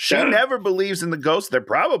happen. She never believes in the ghosts. They're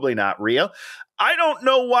probably not real. I don't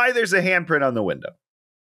know why there's a handprint on the window.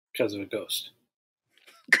 Because of a ghost.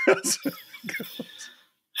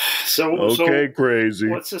 So crazy.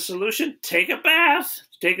 What's the solution? Take a bath.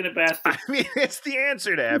 Taking a bath. I mean, it's the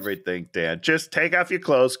answer to everything, Dan. Just take off your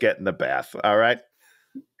clothes, get in the bath. All right.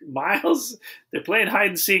 Miles, they're playing hide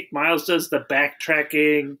and seek. Miles does the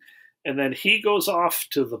backtracking, and then he goes off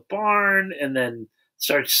to the barn and then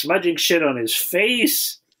starts smudging shit on his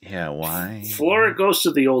face. Yeah, why? Flora goes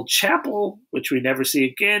to the old chapel, which we never see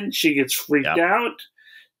again. She gets freaked out,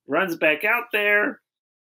 runs back out there.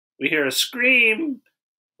 We hear a scream.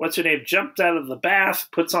 What's her name? Jumps out of the bath,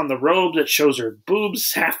 puts on the robe that shows her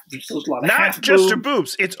boobs. Not just her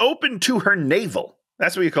boobs. It's open to her navel.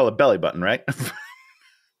 That's what you call a belly button, right?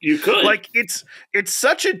 You could. Like it's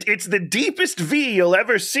the deepest V you'll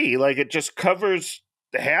ever see. Like it just covers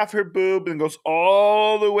half her boob and goes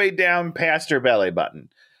all the way down past her belly button.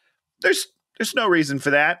 There's no reason for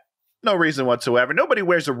that. No reason whatsoever. Nobody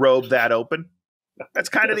wears a robe that open. That's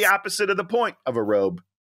kind of the opposite of the point of a robe.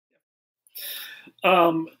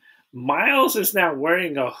 Miles is now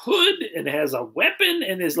wearing a hood and has a weapon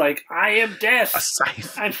and is like, I am death. A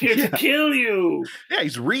scythe. I'm here to kill you. Yeah,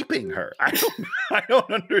 he's reaping her. I don't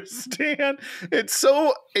understand. It's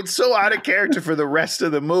so out of character for the rest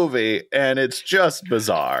of the movie, and it's just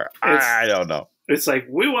bizarre. I don't know. It's like,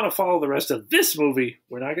 we want to follow the rest of this movie.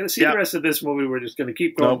 We're not going to see the rest of this movie. We're just going to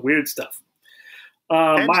keep going weird stuff.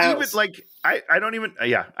 And Miles. even like I don't even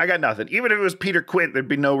I got nothing. Even if it was Peter Quint, there'd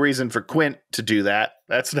be no reason for Quint to do that.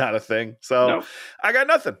 That's not a thing. So I got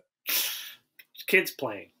nothing. Kids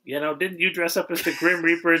playing. Didn't you dress up as the Grim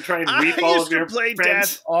Reaper and try and reap all of your I used to play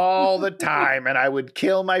friends? death all the time, and I would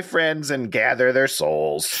kill my friends and gather their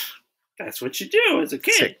souls. That's what you do as a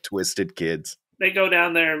kid. Sick, twisted kids. They go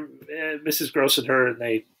down there, Mrs. Gross and her, and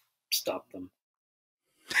they stop them.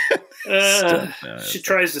 She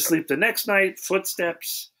tries to sleep the next night,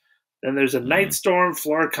 footsteps. Then there's a night storm.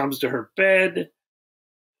 Flora comes to her bed.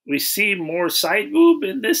 We see more side boob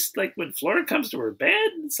in this, like when Flora comes to her bed.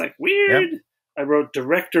 It's like weird. Yep. I wrote,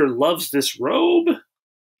 director loves this robe.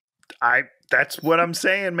 That's what I'm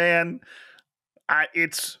saying, man.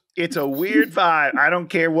 It's a weird vibe. I don't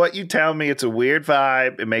care what you tell me. It's a weird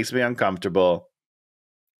vibe. It makes me uncomfortable.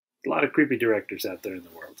 A lot of creepy directors out there in the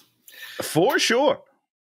world. For sure.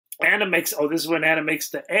 This is when Anna makes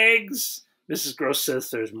the eggs. Mrs. Gross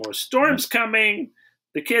says there's more storms coming.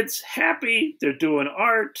 The kid's happy. They're doing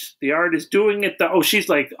art. The art is doing it. She's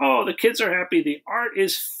like, the kids are happy. The art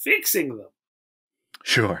is fixing them.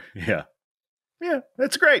 Sure. Yeah. Yeah,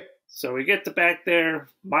 that's great. So we get back there.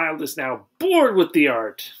 Miles is now bored with the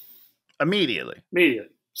art. Immediately.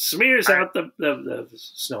 Smears out the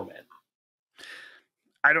snowman.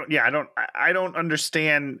 I don't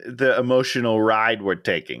understand the emotional ride we're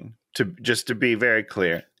taking, to be very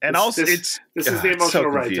clear. And this is the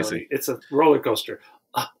emotional ride, Tony. It's a roller coaster.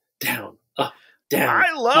 Up, down, up, down.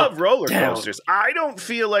 I love roller coasters. I don't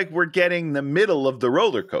feel like we're getting the middle of the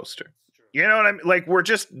roller coaster. You know what I mean? Like, we're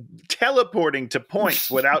just teleporting to points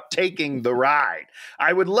without taking the ride.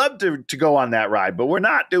 I would love to go on that ride, but we're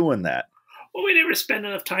not doing that. Well, we never spend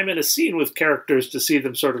enough time in a scene with characters to see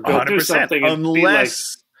them sort of go do something.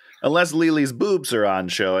 Unless Lily's boobs are on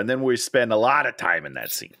show, and then we spend a lot of time in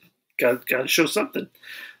that scene. Got to show something.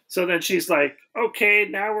 So then she's like, okay,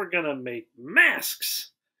 now we're going to make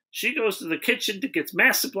masks. She goes to the kitchen to get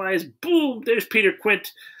mask supplies. Boom, there's Peter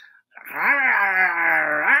Quint.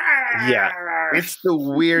 Yeah, it's the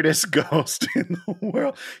weirdest ghost in the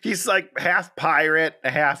world. He's like half pirate,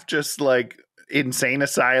 half just like insane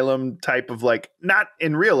asylum type of, like, not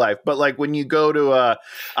in real life, but like when you go to a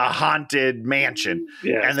haunted mansion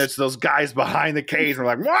and there's those guys behind the cage and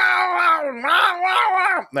we're like, wow, wow, wow, wow,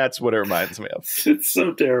 wow. That's what it reminds me of. It's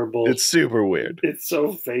so terrible. It's super weird. It's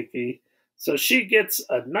so fakey. So she gets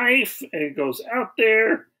a knife and goes out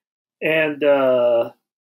there and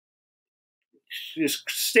she's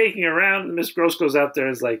staking around, and Miss Gross goes out there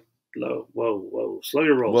and is like, whoa, slow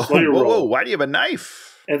your roll, Whoa, why do you have a knife?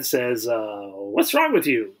 And says, what's wrong with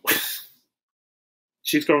you?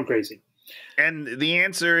 She's going crazy. And the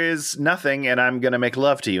answer is nothing, and I'm going to make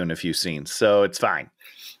love to you in a few scenes, so it's fine.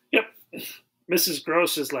 Yep. Mrs.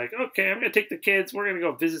 Gross is like, okay, I'm going to take the kids. We're going to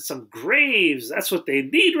go visit some graves. That's what they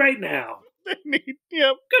need right now. Yep.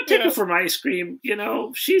 Go take her some ice cream.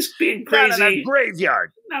 She's being crazy. Not in a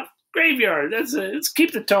graveyard. No, graveyard. Let's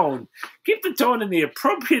keep the tone. Keep the tone in the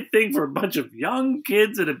appropriate thing for a bunch of young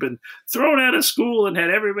kids that have been thrown out of school and had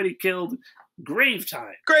everybody killed. Grave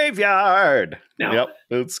time. Graveyard. Now, yep,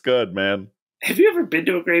 it's good, man. Have you ever been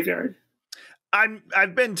to a graveyard?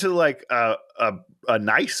 I've been to like a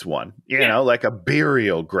nice one, you know, like a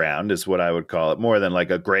burial ground is what I would call it, more than like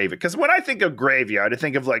a grave. Because when I think of graveyard, I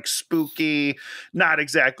think of like spooky, not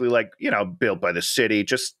exactly like, built by the city.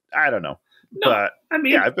 Just, I don't know. No, but I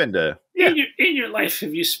mean, I've been to. In your life,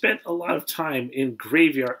 have you spent a lot of time in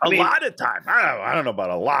graveyard? A lot of time. I don't know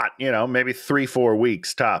about a lot. Maybe 3-4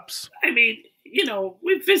 weeks tops. I mean,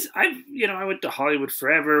 I went to Hollywood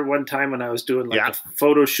Forever one time when I was doing a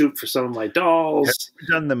photo shoot for some of my dolls. Have you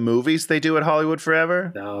done the movies they do at Hollywood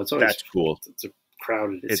Forever? No, it's always that's cool. It's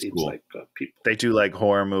crowded. It seems cool. Like people. They do like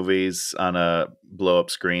horror movies on a blow up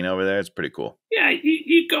screen over there. It's pretty cool. Yeah,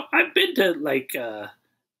 you go. I've been to like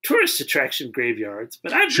tourist attraction graveyards,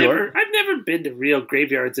 but I've never been to real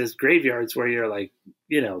graveyards as graveyards where you're like,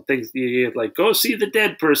 things you like go see the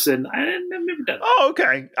dead person. I've never done that. Oh,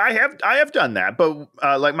 okay. I have done that, but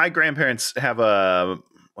like my grandparents have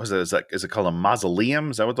is it called a mausoleum?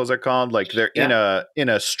 Is that what those are called? Like they're in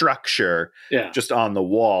a structure, just on the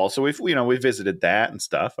wall. So we visited that and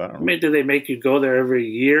stuff. I don't know. I mean, do they make you go there every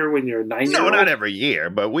year when you're 9 years old? No, not every year,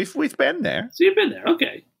 but we've been there. So you've been there,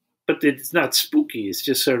 okay. but it's not spooky. It's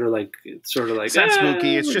just sort of like It's not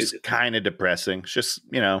spooky. It's just kind of depressing. It's just,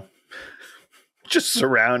 just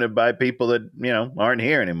surrounded by people that, aren't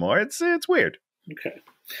here anymore. It's weird. Okay.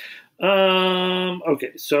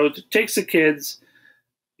 Okay. So it takes the kids.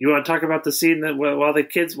 You want to talk about the scene that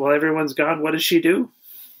while everyone's gone, what does she do?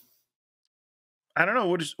 I don't know.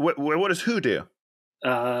 What does who do?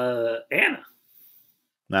 Anna.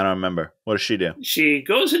 I don't remember. What does she do? She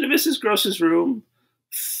goes into Mrs. Gross's room,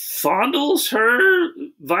 fondles her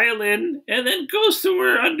violin, and then goes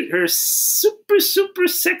through her super, super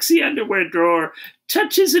sexy underwear drawer,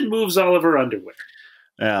 touches and moves all of her underwear.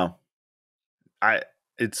 Yeah. I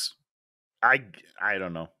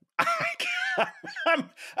don't know.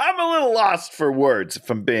 I'm a little lost for words, if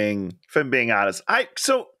I'm being honest.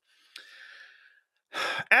 So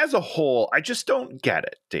as a whole, I just don't get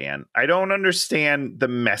it, Dan. I don't understand the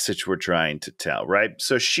message we're trying to tell, right?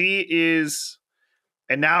 So she is,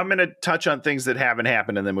 and now I'm going to touch on things that haven't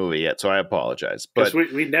happened in the movie yet, so I apologize. But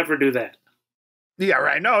we never do that. Yeah,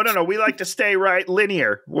 right. No. We like to stay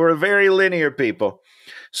linear. We're very linear people.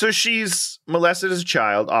 So she's molested as a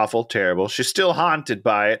child. Awful, terrible. She's still haunted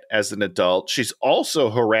by it as an adult. She's also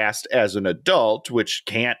harassed as an adult, which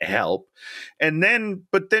can't help.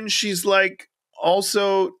 But then she's like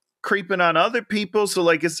also creeping on other people. So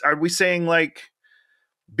are we saying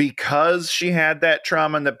because she had that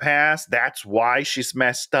trauma in the past, that's why she's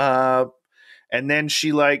messed up? And then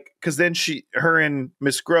because then her and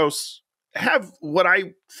Miss Gross have what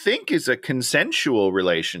I think is a consensual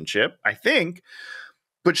relationship, I think,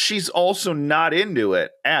 but she's also not into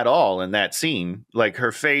it at all in that scene. Like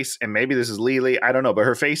her face, and maybe this is Lily, I don't know, but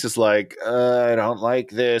her face is like, I don't like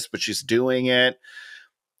this, but she's doing it.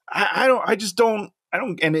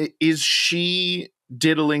 And is she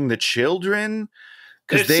diddling the children?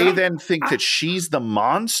 Because they then think that she's the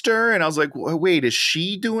monster. And I was like, wait, is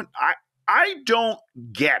she doing? I don't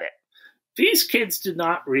get it. These kids did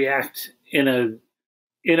not react in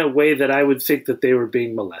a way that I would think that they were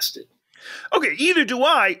being molested. Okay, either do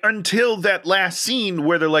I, until that last scene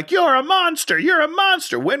where they're like, you're a monster.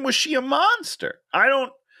 When was she a monster? I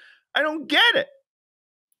don't get it.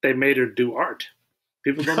 They made her do art.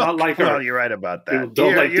 People do not like her. Well, you're right about that.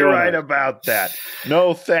 You're right about that.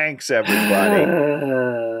 No thanks, everybody.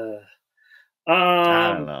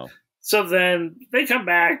 I don't know. So then they come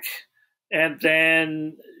back, and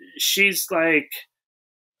then she's like,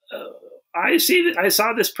 I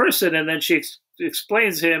saw this person, and then she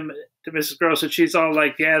explains him to Mrs. Gross, and she's all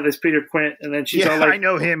like, yeah, this Peter Quint, and then she's all like, I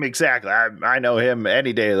know him exactly. I know him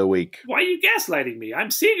any day of the week. Why are you gaslighting me? I'm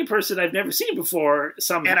seeing a person I've never seen before.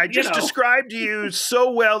 And I just described to you so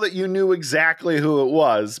well that you knew exactly who it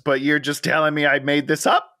was, but you're just telling me I made this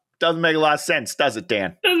up? Doesn't make a lot of sense, does it,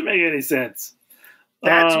 Dan? Doesn't make any sense.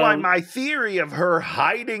 That's why my theory of her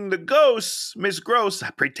hiding the ghosts, Miss Gross,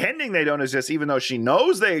 pretending they don't exist, even though she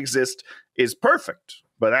knows they exist, is perfect.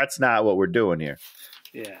 But that's not what we're doing here.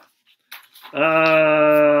 Yeah.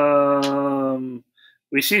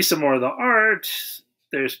 We see some more of the art.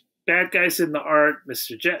 There's bad guys in the art.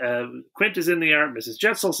 Quint is in the art. Mrs.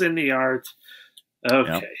 Jetsel's in the art.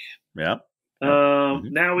 Okay. Yeah.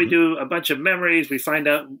 Now we do a bunch of memories. We find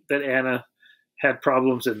out that Anna had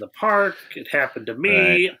problems in the park. It happened to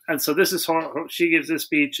me. Right. And so this is how she gives this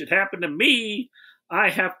speech. It happened to me. I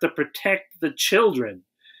have to protect the children.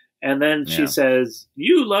 And then she says,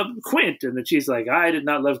 you love Quint. And then she's like, I did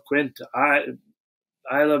not love Quint. I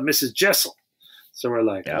love Mrs. Jessel. So we're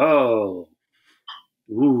like, oh,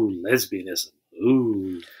 ooh, lesbianism.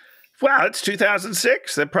 Ooh. Wow, it's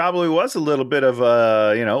 2006. That probably was a little bit of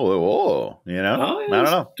I don't know.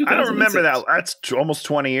 I don't remember that. That's almost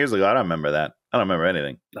 20 years ago. I don't remember that. I don't remember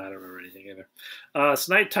anything. I don't remember anything either. It's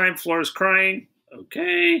nighttime. Flora's crying.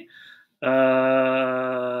 Okay.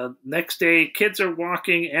 Next day, kids are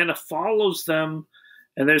walking. Anna follows them,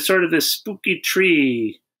 and there's sort of this spooky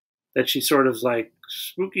tree that she sort of like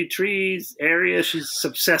spooky trees area she's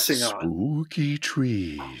obsessing on. Spooky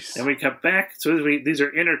trees. And we come back. So these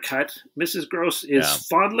are intercut. Mrs. Gross is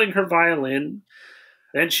fondling her violin.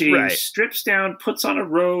 Then she strips down, puts on a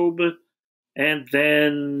robe, and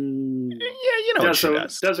then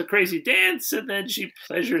does a crazy dance, and then she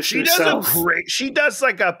pleasures herself. She does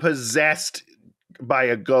like a possessed by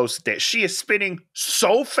a ghost dance. She is spinning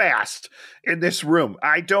so fast in this room.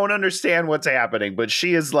 I don't understand what's happening, but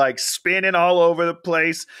she is like spinning all over the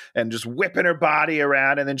place and just whipping her body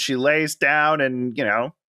around, and then she lays down and,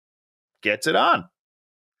 gets it on.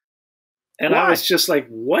 And I was just like,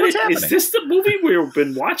 What's happening? Is this the movie we've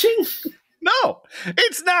been watching? No,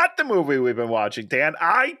 it's not the movie we've been watching, Dan.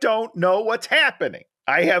 I don't know what's happening.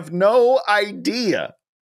 I have no idea.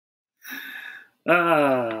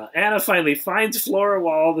 Anna finally finds Flora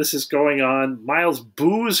while all this is going on. Miles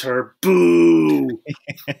boos her. Boo!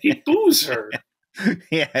 He boos her.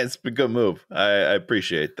 Yeah, it's a good move. I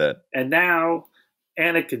appreciate that. And now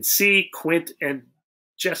Anna can see Quint and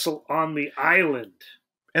Jessel on the island.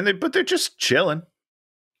 But they're just chilling.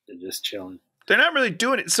 They're just chilling. They're not really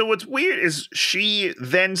doing it. So what's weird is she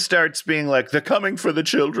then starts being like, they're coming for the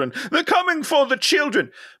children. They're coming for the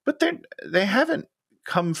children. But they haven't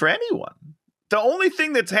come for anyone. The only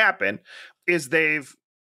thing that's happened is they've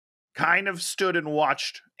kind of stood and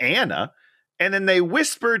watched Anna, and then they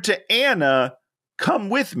whispered to Anna, come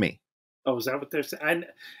with me. Oh, is that what they're saying?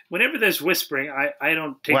 Whenever there's whispering, I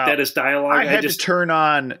don't take that as dialogue. I had to turn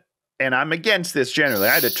on, and I'm against this generally,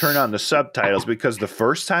 I had to turn on the subtitles because the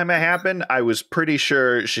first time it happened, I was pretty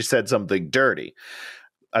sure she said something dirty.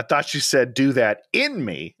 I thought she said, do that in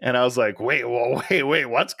me. And I was like, wait,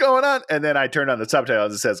 what's going on? And then I turned on the subtitles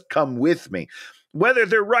and it says, come with me. Whether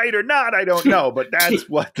they're right or not, I don't know, but that's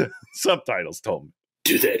what the subtitles told me.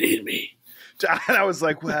 Do that in me. And I was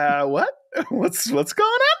like, what? What's going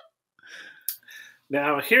on?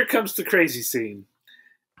 Now, here comes the crazy scene.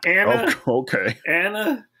 Anna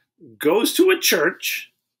goes to a church,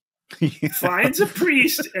 finds a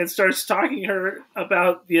priest, and starts talking to her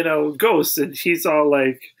about, ghosts. And she's all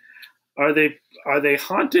like, are they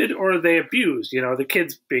haunted or are they abused? The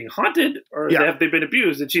kids being haunted or have they been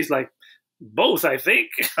abused? And she's like, both, I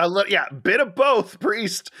think. Bit of both,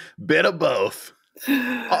 priest. Bit of both.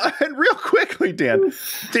 And real quickly, Dan,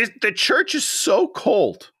 the church is so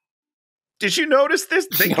cold. Did you notice this?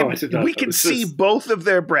 We can see both of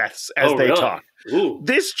their breaths as they talk. Ooh.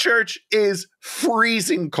 This church is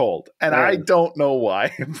freezing cold, and I don't know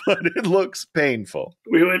why, but it looks painful.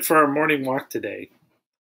 We went for our morning walk today,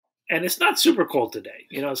 and it's not super cold today.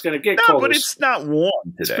 It's going to get cold. No, but it's not warm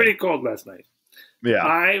today. It's pretty cold last night. Yeah.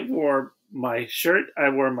 I wore my shirt, I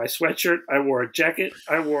wore my sweatshirt, I wore a jacket,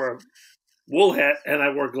 I wore a wool hat, and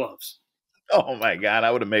I wore gloves. Oh my God,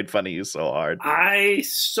 I would have made fun of you so hard. I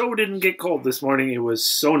so didn't get cold this morning. It was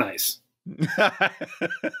so nice.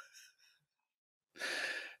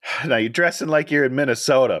 Now you're dressing like you're in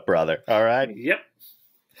Minnesota, brother. All right? Yep.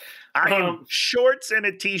 I am shorts and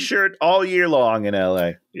a t-shirt all year long in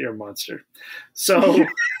LA. You're a monster. So,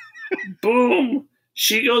 boom,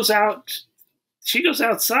 she goes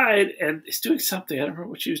outside and is doing something. I don't remember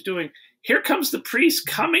what she was doing. Here comes the priest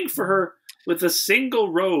coming for her with a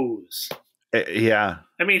single rose. Yeah.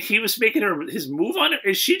 I mean, he was making his move on her.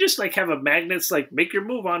 Is she just like have a magnet's like, make your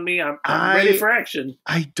move on me? I'm ready for action.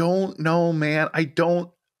 I don't know, man. I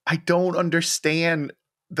don't understand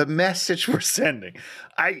the message we're sending.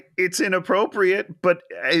 It's inappropriate, but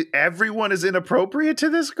everyone is inappropriate to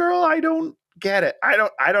this girl. I don't get it. I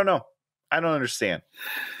don't know. I don't understand.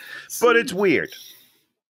 But it's weird.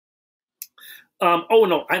 Oh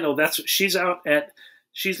no, I know. That's what she's out at.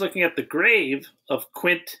 She's looking at the grave of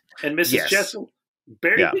Quint and Mrs. Jessel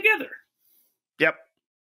buried together. Yep.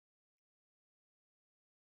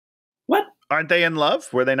 What? Aren't they in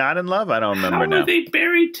love? Were they not in love? I don't remember now. How are they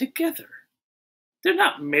buried together? They're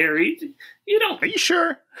not married. You don't. Are you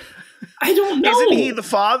sure? I don't know. Isn't he the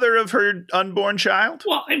father of her unborn child?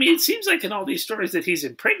 Well, I mean, it seems like in all these stories that he's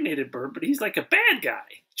impregnated her, but he's like a bad guy.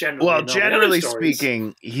 Generally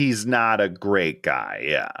speaking, he's not a great guy.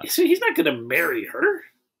 Yeah. So he's not going to marry her.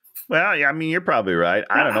 Well, yeah, I mean, you're probably right.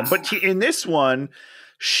 I don't know. But in this one,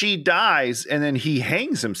 she dies and then he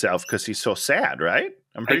hangs himself because he's so sad, right?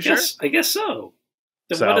 I'm pretty sure. I guess so.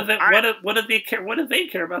 Then So, what do they care? What do they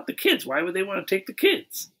care about the kids? Why would they want to take the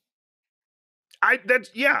kids? I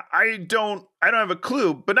don't have a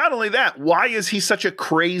clue. But not only that, why is he such a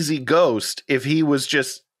crazy ghost if he was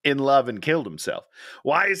just in love and killed himself?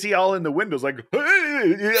 Why is he all in the windows like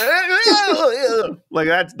like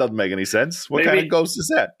that doesn't make any sense? What kind of ghost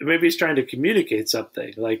is that? Maybe he's trying to communicate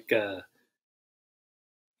something like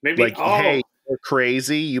maybe hey, you're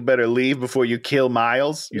crazy, you better leave before you kill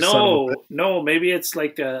Miles. No, maybe it's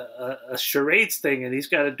like a charades thing and he's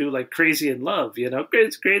got to do like crazy in love,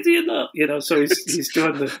 it's crazy in love, so he's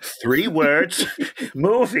doing the 3 words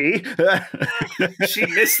movie. She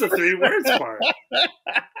missed the 3 words part.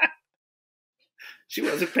 She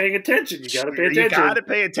wasn't paying attention. You got to pay attention. You got to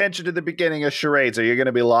pay attention to the beginning of charades or you're going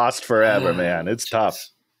to be lost forever, man. It's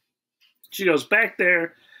tough. She goes back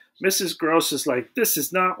there. Mrs. Gross is like, this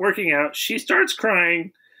is not working out. She starts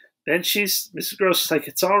crying. Then Mrs. Gross is like,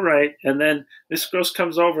 it's all right. And then Mrs. Gross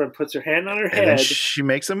comes over and puts her hand on her head. And then she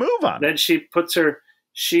makes a move on. Then she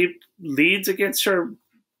leans against her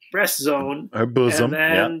breast zone. Her bosom.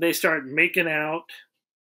 And then they start making out.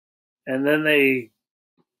 And then they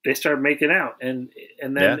they start making out, and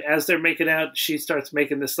then as they're making out, she starts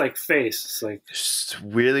making this like face. It's like It's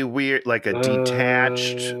really weird, like a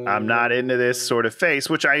detached, I'm not into this sort of face,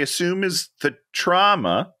 which I assume is the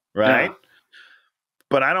trauma, right? Yeah.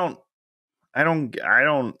 But I don't.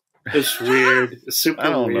 It's weird. It's super I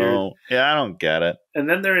don't weird. know. Yeah, I don't get it. And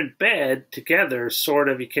then they're in bed together, sort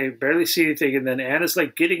of. You can barely see anything, and then Anna's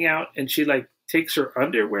like getting out, and she like takes her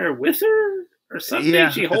underwear with her or something. Yeah,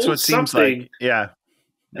 She that's holds what it seems something. like. Yeah.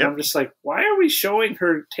 And I'm just like, why are we showing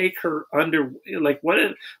her take her under? Like, what?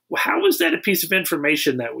 How is that a piece of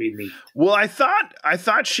information that we need? Well, I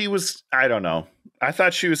thought she was. I don't know. I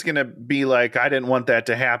thought she was gonna be like, I didn't want that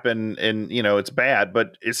to happen, and it's bad.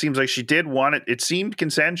 But it seems like she did want it. It seemed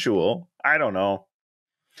consensual. I don't know.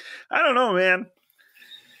 Man.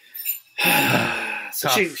 So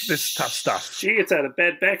This is tough stuff. She gets out of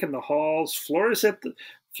bed, back in the halls. Flora's at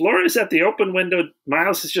the open window.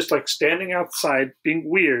 Miles is just like standing outside, being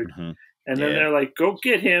weird. Mm-hmm. And then they're like, "Go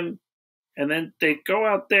get him." And then they go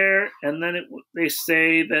out there, and then they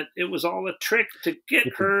say that it was all a trick to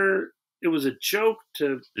get her. It was a joke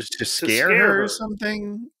to scare her or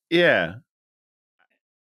something. Yeah,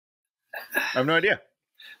 I have no idea.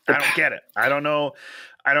 I don't get it. I don't know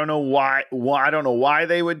why. I don't know why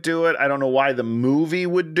they would do it. I don't know why the movie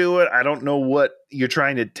would do it. I don't know what you're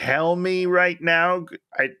trying to tell me right now.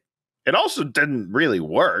 It also didn't really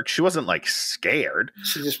work. She wasn't like scared.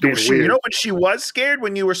 She just being weird. You know when she was scared?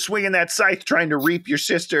 When you were swinging that scythe trying to reap your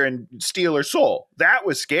sister and steal her soul. That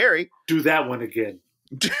was scary. Do that one again.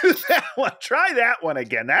 Do that one. Try that one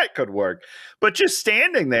again. That could work. But just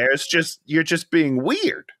standing there, you're just being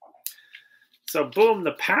weird. So boom,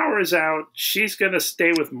 the power is out. She's going to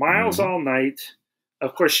stay with Miles all night.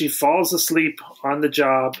 Of course, she falls asleep on the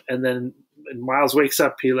job, and then Miles wakes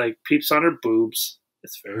up. He like peeps on her boobs.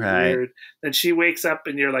 It's very weird. Then she wakes up,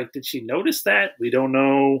 and you're like, did she notice that? We don't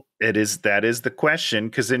know. That is the question,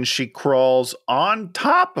 because then she crawls on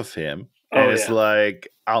top of him, and it's like,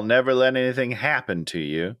 I'll never let anything happen to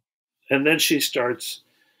you. And then she starts.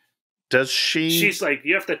 Does she? She's like,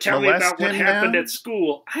 you have to tell me about what happened at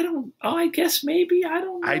school. I guess maybe. I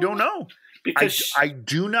don't know. I don't know. Because I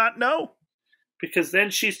do not know. Because then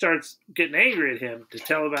she starts getting angry at him to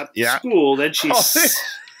tell about school. Then she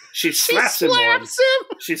slaps him one.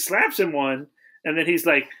 She slaps him one, and then he's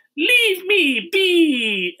like, "Leave me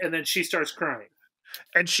be!" And then she starts crying.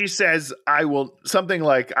 And she says, "I will," something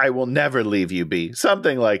like, "I will never leave you be,"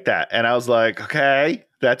 something like that. And I was like, okay,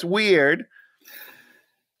 that's weird.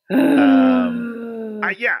 I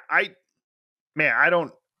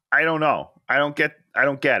don't know. I don't get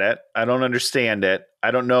it. I don't understand it.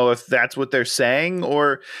 I don't know if that's what they're saying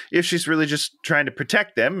or if she's really just trying to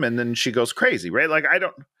protect them and then she goes crazy, right? Like, I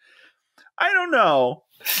don't know.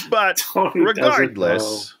 But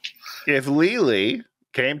regardless, if Lily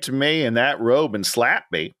came to me in that robe and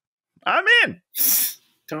slapped me, I'm in.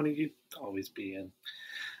 Tony, you'd always be in.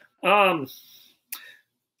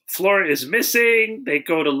 Flora is missing. They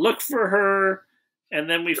go to look for her, and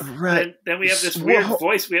then we have this weird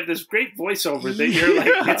voice. We have this great voiceover that you're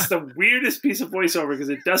like, it's the weirdest piece of voiceover because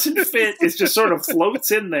it doesn't fit. It just sort of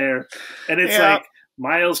floats in there, and it's like,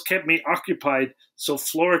 Miles kept me occupied so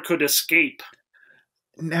Flora could escape.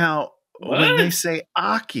 Now, when they say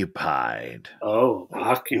occupied,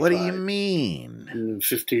 occupied. What do you mean?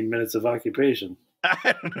 15 minutes of occupation.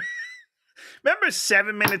 Remember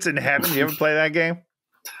 7 Minutes in Heaven? You ever play that game?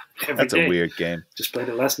 That's a weird game. Just played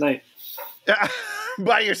it last night.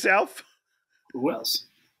 By yourself? Who else?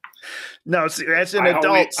 No, see, as an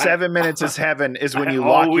adult, 7 Minutes is Heaven is when you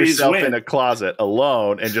lock yourself in a closet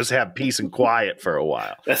alone and just have peace and quiet for a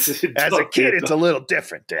while. As a kid, it's a little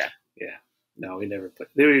different, Dad. Yeah. No, we never played.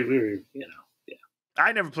 We were,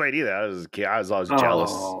 I never played either. I was a kid. I was always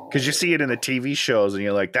jealous because you see it in the TV shows and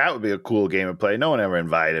you're like, that would be a cool game to play. No one ever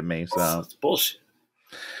invited me. So it's bullshit.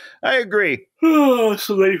 I agree. So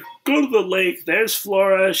they go to the lake. There's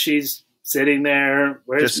Flora. She's sitting there.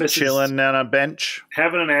 Just chilling on a bench.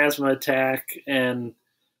 Having an asthma attack.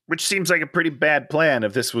 Which seems like a pretty bad plan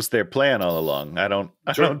if this was their plan all along. I don't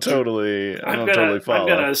totally follow. I'm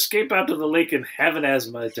going to escape out to the lake and have an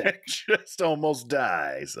asthma attack. Just almost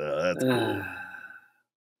die. So that's cool.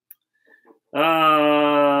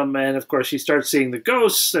 And of course she starts seeing the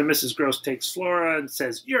ghosts, and Mrs. Gross takes Flora and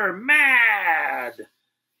says, "You're mad."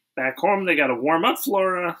 Back home, they got to warm up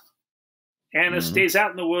Flora. Anna stays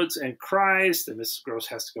out in the woods and cries. Then Mrs. Gross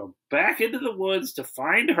has to go back into the woods to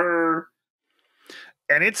find her.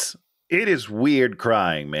 And it is weird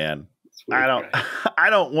crying, man. I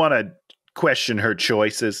don't want to question her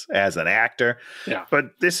choices as an actor. Yeah.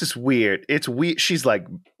 But this is weird. It's weird. She's like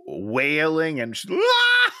wailing and she's,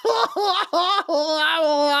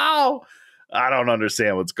 I don't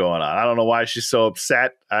understand what's going on. I don't know why she's so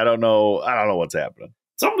upset. I don't know what's happening.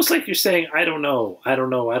 It's almost like you're saying, I don't know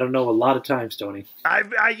a lot of times, Tony.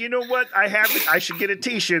 You know what? I should get a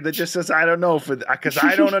T-shirt that just says I don't know because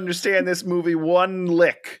I don't understand this movie one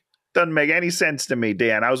lick. Doesn't make any sense to me,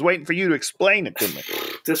 Dan. I was waiting for you to explain it to me.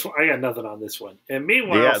 This one, I got nothing on this one. And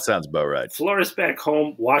meanwhile, yeah, it sounds about right. Flora's back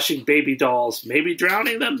home washing baby dolls, maybe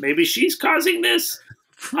drowning them. Maybe she's causing this.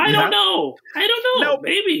 I don't know. Nope.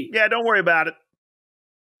 Maybe. Yeah, don't worry about it.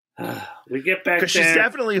 We get back there. Because she's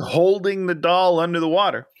definitely holding the doll under the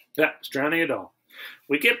water. Yeah, she's drowning a doll.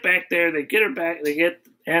 We get back there. They get her back. They get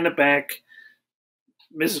Anna back.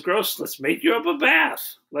 Mrs. Gross, let's make you up a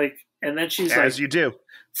bath. And then she's As you do.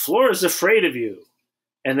 Flora's afraid of you.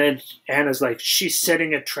 And then Anna's like, she's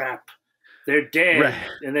setting a trap. They're dead. Right.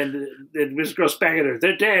 And then Mrs. Gross back at her.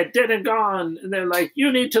 They're dead and gone. And they're like,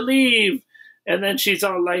 you need to leave. And then she's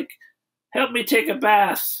all like, help me take a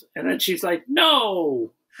bath. And then she's like,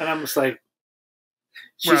 no. And I'm just like,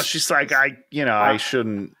 she's like, I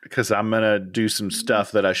shouldn't, because I'm going to do some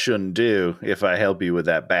stuff that I shouldn't do if I help you with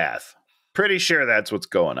that bath. Pretty sure that's what's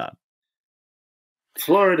going on.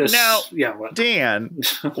 Florida. Now, yeah, what? Dan,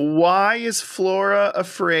 why is Flora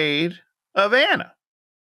afraid of Anna?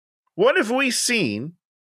 What have we seen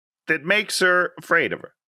that makes her afraid of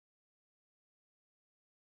her?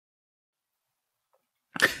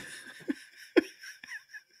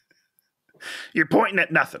 You're pointing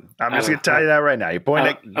at nothing. I'm just going to tell you that right now. You're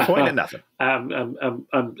pointing at nothing.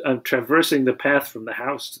 I'm traversing the path from the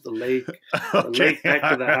house to the lake, the lake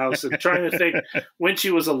back to the house, and trying to think when she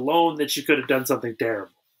was alone that she could have done something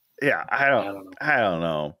terrible. Yeah, I don't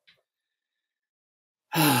know.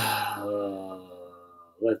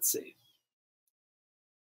 Let's see.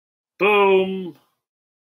 Boom.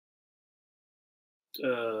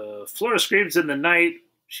 Flora screams in the night.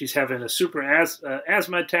 She's having a super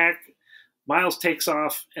asthma attack. Miles takes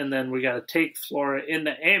off, and then we got to take Flora in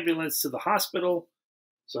the ambulance to the hospital.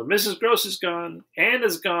 So Mrs. Gross is gone.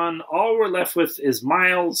 Anna's gone. All we're left with is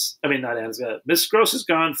Miles. I mean, not Anna's gone. Mrs. Gross is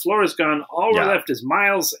gone. Flora's gone. All we're left is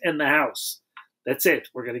Miles and the house. That's it.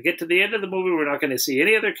 We're going to get to the end of the movie. We're not going to see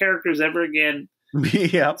any other characters ever again.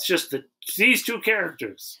 Yeah. It's just these two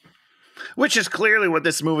characters. Which is clearly what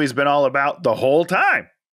this movie's been all about the whole time.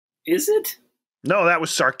 Is it? No, that was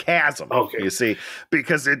sarcasm. Okay. You see,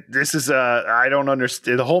 because this is I don't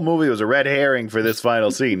understand. The whole movie was a red herring for this final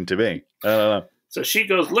scene to me. I don't know. So she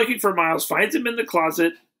goes looking for Miles, finds him in the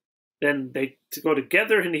closet. Then they go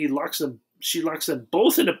together, and she locks them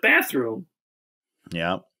both in a bathroom.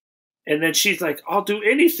 Yeah. And then she's like, "I'll do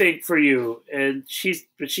anything for you." And she's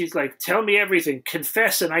like, "Tell me everything.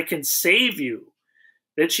 Confess, and I can save you."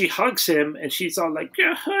 Then she hugs him, and she's all like,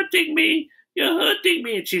 "You're hurting me. You're hurting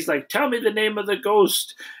me." And she's like, "Tell me the name of the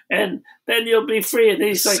ghost, and then you'll be free." And then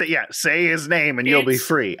he's like, say his name, and you'll be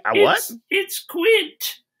free. What? It's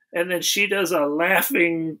Quint. And then she does a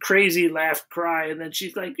laughing, crazy laugh cry. And then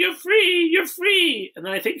she's like, "You're free. You're free." And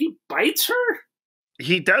then I think he bites her.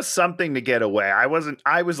 He does something to get away. I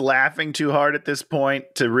was laughing too hard at this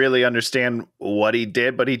point to really understand what he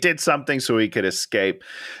did, but he did something so he could escape.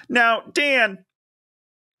 Now, Dan,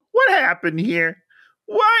 what happened here?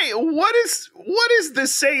 Why? What is the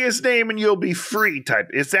say his name and you'll be free type?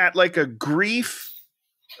 Is that like a grief,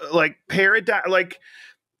 like paradigm? Like,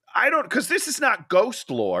 I don't, because this is not ghost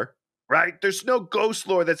lore, right? There's no ghost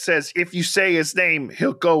lore that says if you say his name,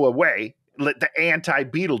 he'll go away. The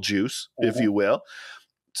anti-Beetlejuice, if you will.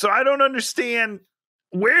 So I don't understand,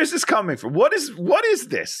 where is this coming from? What is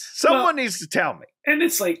this? Someone needs to tell me. And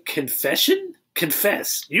it's like, confession?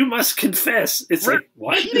 Confess. You must confess. It's like,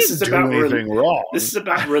 what? This is about anything wrong. This is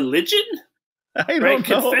about religion? I don't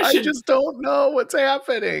know. I just don't know what's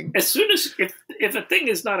happening. As soon as, if a thing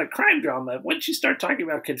is not a crime drama, once you start talking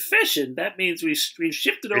about confession, that means we've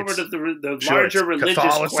shifted over to the larger religious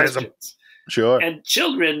Catholicism. questions. Sure. And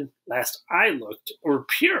children, last I looked, were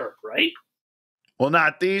pure, right? Well,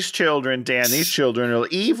 not these children, Dan. These children are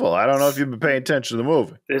evil. I don't know if you've been paying attention to the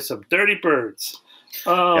movie. There's some dirty birds.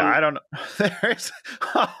 I don't know.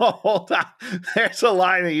 Hold on. There's a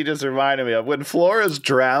line that you just reminded me of. When Flora's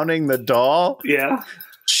drowning the doll, yeah,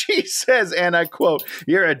 she says, and I quote,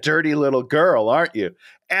 "You're a dirty little girl, aren't you?"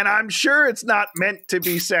 And I'm sure it's not meant to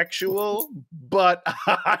be sexual, but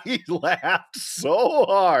I laughed so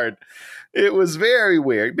hard. It was very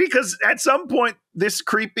weird because at some point, this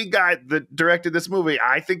creepy guy that directed this movie,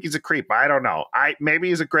 I think he's a creep. I don't know. Maybe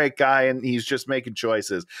he's a great guy and he's just making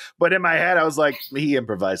choices. But in my head, I was like, he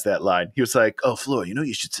improvised that line. He was like, "Oh, Flora,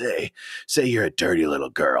 you should say you're a dirty little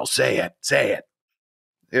girl. Say it.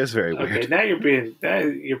 It was very weird. Okay, now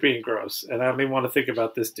you're being gross, and I don't even want to think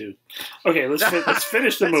about this dude. Okay, let's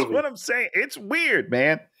finish the movie. That's what I'm saying. It's weird,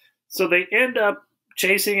 man. So they end up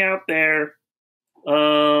chasing out there.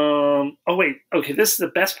 Oh wait, okay, this is the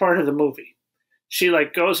best part of the movie. She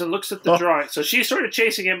like goes and looks at the drawing. So she's sort of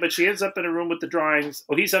chasing him, but she ends up in a room with the drawings.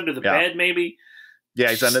 Oh, he's under the bed, maybe. Yeah,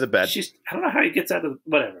 he's under the bed. I don't know how he gets out of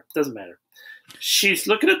whatever. Doesn't matter. She's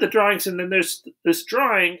looking at the drawings, and then there's this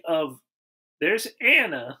drawing of there's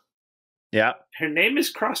Anna. Yeah. Her name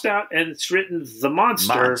is crossed out, and it's written the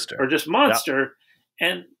monster. Or just monster.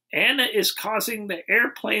 Yep. And Anna is causing the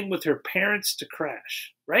airplane with her parents to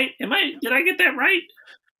crash. Right? Did I get that right?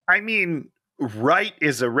 I mean, right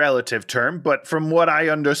is a relative term, but from what I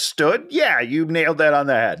understood, yeah, you nailed that on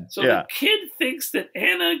the head. So the kid thinks that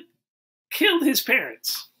Anna killed his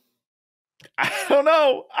parents. I don't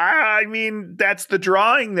know. I mean, that's the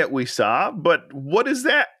drawing that we saw, but what is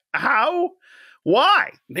that? How?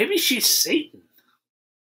 Why? Maybe she's Satan.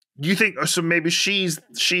 You think so? Maybe she's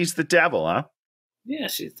the devil, huh? Yeah,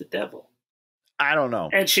 she's the devil. I don't know.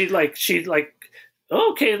 And she's like,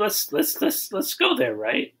 okay, let's go there,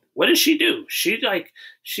 right? What does she do?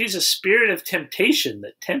 She's a spirit of temptation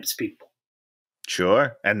that tempts people.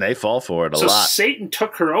 Sure, and they fall for it a lot. So Satan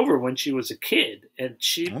took her over when she was a kid, and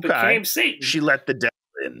she became Satan. She let the devil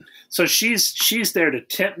in. So she's there to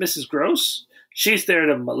tempt Mrs. Gross. She's there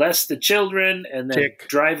to molest the children and then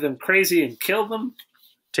drive them crazy and kill them.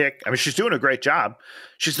 I mean, she's doing a great job.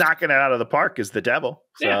 She's knocking it out of the park as the devil.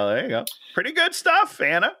 So there you go. Pretty good stuff,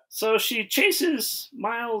 Anna. So she chases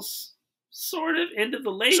Miles sort of into the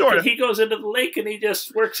lake. And he goes into the lake and he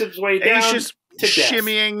just works his way down. He's just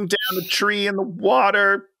shimmying down a tree in the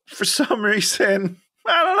water for some reason.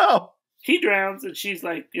 I don't know. He drowns and she's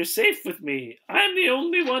like, "You're safe with me. I'm the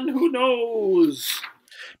only one who knows."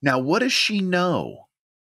 Now, what does she know?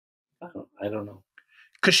 I don't know.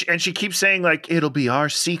 And she keeps saying, like, it'll be our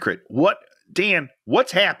secret. What, Dan,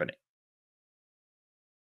 what's happening?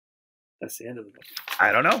 That's the end of the movie.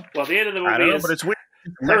 I don't know. Well, the end of the movie I don't know, but it's weird.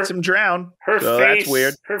 Lets him drown. That's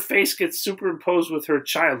weird. Her face gets superimposed with her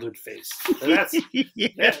childhood face. So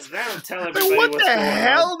that'll tell everybody what the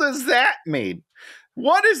hell does that mean?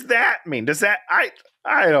 What does that mean? Does that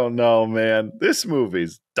I don't know, man. This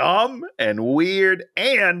movie's dumb and weird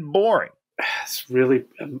and boring. It's really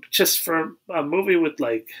just for a movie with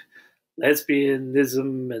like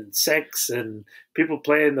lesbianism and sex and people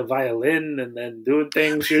playing the violin and then doing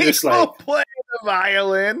things. You're just like playing the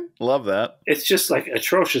violin. Love that. It's just like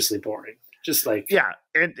atrociously boring. Just like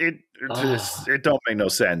it don't make no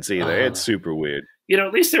sense either. It's super weird. You know,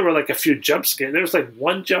 at least there were like a few jump scares. There was like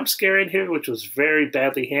one jump scare in here which was very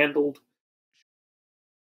badly handled.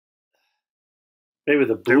 Maybe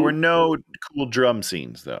there were no cool drum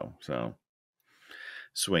scenes though, so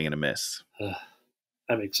swing and a miss.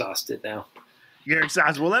 I'm exhausted now. You're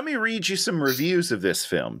exhausted. Well, let me read you some reviews of this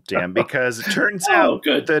film, Dan, because it turns out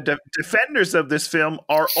the defenders of this film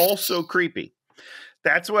are also creepy.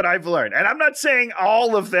 That's what I've learned. And I'm not saying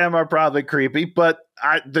all of them are probably creepy, but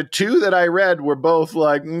the two that I read were both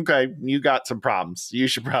like, okay, you got some problems. You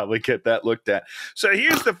should probably get that looked at. So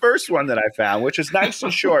here's the first one that I found, which is nice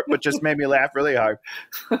and short, but just made me laugh really hard.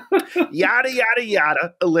 Yada, yada,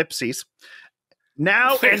 yada, ellipses.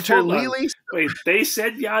 Now enter Lily. Wait, they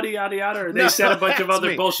said yada, yada, yada, or they said a bunch of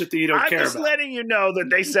other bullshit that you don't care about? I'm just letting you know that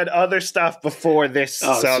they said other stuff before this.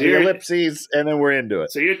 So the ellipses, and then we're into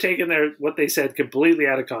it. So you're taking what they said completely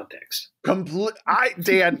out of context.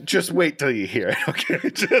 Dan, just wait till you hear it,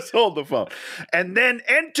 okay? Just hold the phone. And then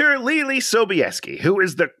enter Lily Sobieski, who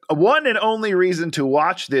is the one and only reason to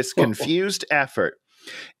watch this confused effort.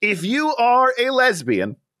 If you are a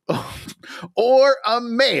lesbian or a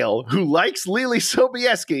male who likes Lily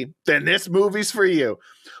Sobieski, then this movie's for you.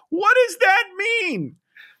 What does that mean?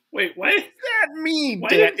 Wait, what? What does that mean,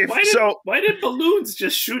 Dan? Why did balloons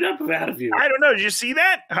just shoot up out of you? I don't know. Did you see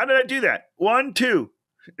that? How did I do that? 1, 2.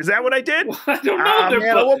 Is that what I did? Well, I don't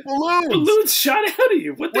know. I want balloons. Balloons shot out of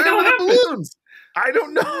you. What the hell happened? Balloons? I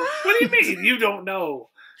don't know. What do you mean you don't know?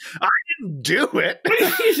 I didn't do it. What do you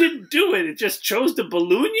mean you didn't do it? It just chose to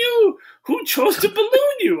balloon you? Who chose to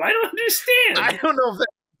balloon you? I don't understand. I don't know if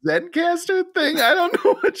that's Zencaster thing. I don't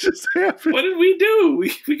know what just happened. What did we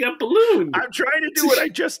do? We got ballooned. I'm trying to do what I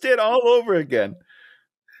just did all over again.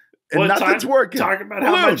 And nothing's working. Talk about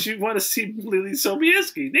how much you want to see Lily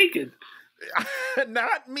Sobieski naked.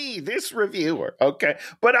 Not me, this reviewer, okay?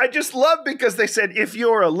 But I just love because they said if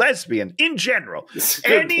you're a lesbian in general,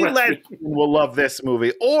 any lesbian will love this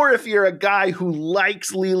movie. Or if you're a guy who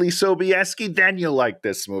likes Lily Sobieski, then you'll like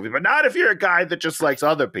this movie. But not if you're a guy that just likes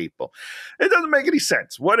other people. It doesn't make any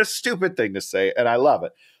sense. What a stupid thing to say, and I love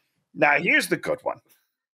it. Now, here's the good one.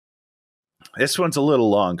 This one's a little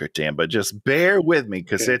longer, Dan, but just bear with me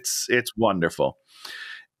because it's wonderful.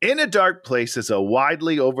 In a Dark Place is a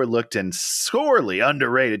widely overlooked and sorely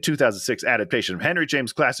underrated 2006 adaptation of Henry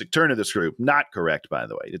James' classic Turn of the Screw. Not correct, by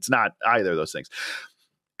the way. It's not either of those things.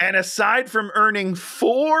 And aside from earning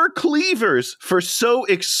 4 cleavers for so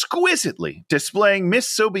exquisitely displaying Miss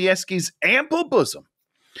Sobieski's ample bosom,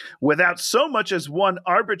 without so much as one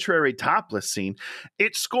arbitrary topless scene,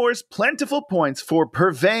 it scores plentiful points for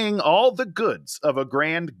purveying all the goods of a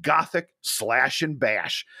grand Gothic slash and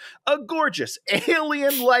bash. A gorgeous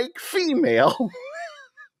alien-like female.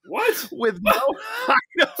 What? With no... I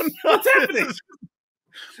don't know. What's happening?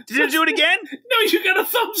 Did you do it again? No, you got a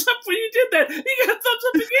thumbs up when you did that. You got a thumbs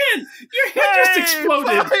up again. Your head just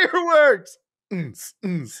exploded. Fireworks!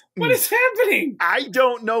 What is happening? I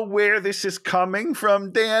don't know where this is coming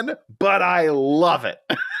from, Dan, but I love it.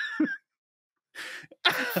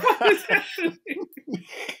 What is happening?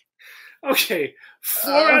 Okay,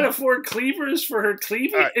 4 out of 4 cleavers for her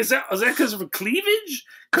cleavage. Right. Is that because of her cleavage?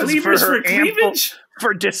 Cleavers for cleavage?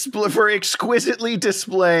 For exquisitely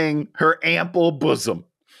displaying her ample bosom.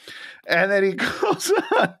 And then he goes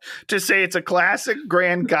on to say it's a classic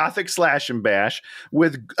grand Gothic slash and bash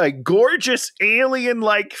with a gorgeous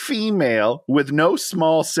alien-like female with no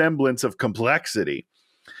small semblance of complexity.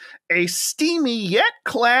 A steamy yet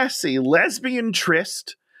classy lesbian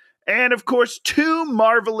tryst, and of course 2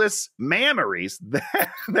 marvelous mammaries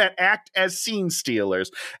that act as scene stealers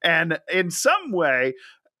and in some way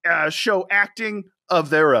show acting of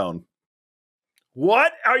their own.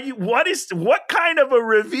 What kind of a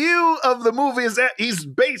review of the movie is that? He's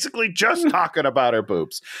basically just talking about her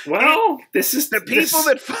boobs. Well, this is the people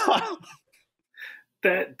that follow.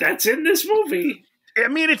 That's in this movie. I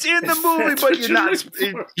mean, it's in the movie, but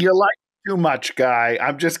you're like too much, guy.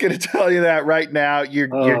 I'm just going to tell you that right now. You're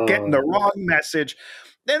getting the wrong message.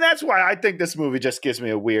 And that's why I think this movie just gives me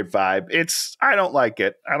a weird vibe. I don't like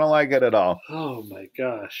it. I don't like it at all. Oh my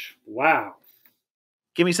gosh. Wow.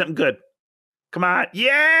 Give me something good. Come on.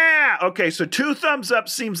 Yeah. Okay. So 2 thumbs up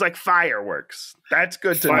seems like fireworks. That's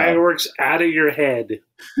good to know. Fireworks out of your head.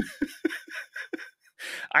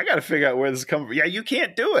 I got to figure out where this is coming from. Yeah. You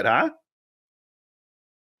can't do it, huh?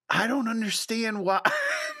 I don't understand why.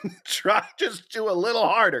 Just do a little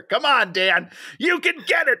harder. Come on, Dan. You can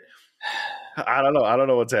get it. I don't know. I don't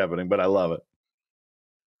know what's happening, but I love it.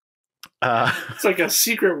 It's like a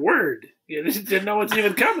secret word. You didn't know what's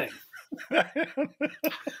even coming.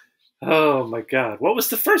 Oh my God! What was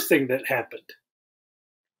the first thing that happened?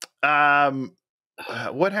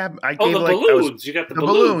 What happened? The balloons. You got the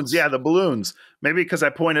balloons. Yeah, the balloons. Maybe because I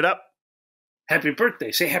pointed up. Happy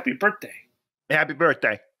birthday! Say happy birthday. Happy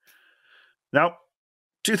birthday. Nope.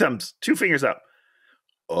 2 thumbs. 2 fingers up.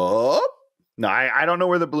 Oh no! I don't know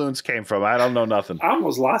where the balloons came from. I don't know nothing. I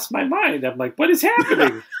almost lost my mind. I'm like, what is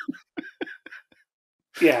happening?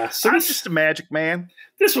 Yeah, so I'm just a magic man.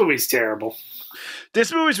 This movie's terrible.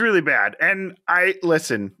 This movie's really bad. And I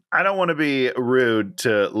don't want to be rude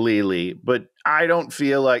to Lily, but I don't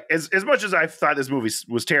feel like, as much as I thought this movie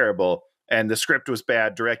was terrible and the script was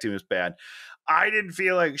bad, directing was bad, I didn't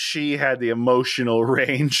feel like she had the emotional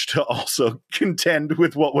range to also contend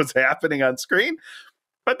with what was happening on screen.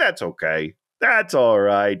 But that's okay. That's all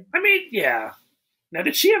right. I mean, yeah. Now,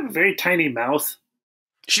 did she have a very tiny mouth?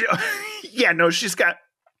 She's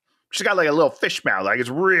got like a little fish mouth, like it's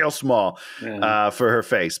real small for her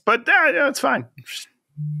face. But it's fine.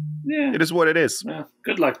 Yeah, it is what it is. Well,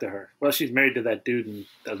 good luck to her. Well, she's married to that dude and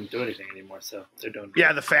doesn't do anything anymore, so they're doing great.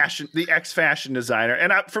 Yeah, the ex-fashion designer.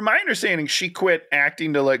 And from my understanding, she quit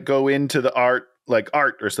acting to like go into the art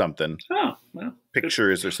or something. Oh, well.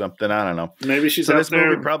 Pictures or something. I don't know. Maybe she's so out this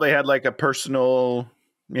there. movie probably had like a personal,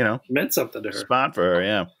 meant something to her. Spot for her,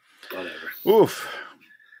 yeah. Whatever. Oof.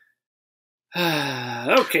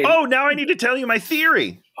 Okay. Oh, now I need to tell you my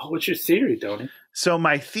theory. Oh, what's your theory, Tony? So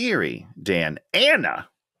my theory, Dan, Anna,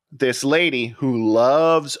 this lady who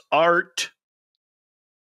loves art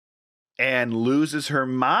and loses her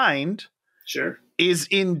mind, sure, is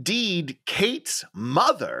indeed Kate's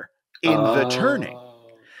mother in The Turning.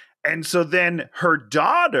 And so then her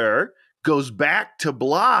daughter goes back to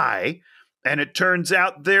Bly, and it turns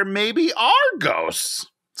out there maybe are ghosts.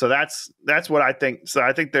 So that's what I think. So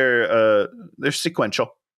I think they're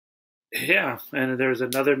sequential. Yeah, and there's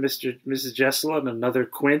another Mrs. Jessel and another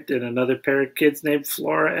Quint and another pair of kids named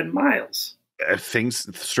Flora and Miles.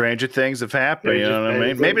 Stranger things have happened. You know what I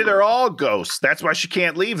mean? Maybe they're all ghosts. That's why she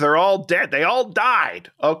can't leave. They're all dead. They all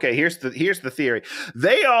died. Okay, here's the theory.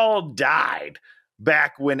 They all died,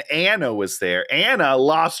 back when Anna was there. Anna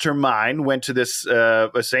lost her mind, went to this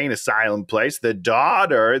insane asylum place. The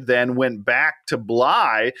daughter then went back to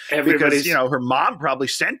Bly because, her mom probably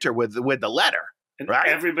sent her with the letter. And right?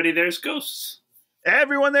 Everybody there's ghosts.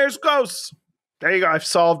 Everyone there's ghosts. There you go. I've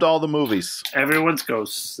solved all the movies. Everyone's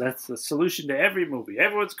ghosts. That's the solution to every movie.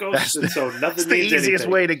 Everyone's ghosts, and so nothing that's the easiest anything.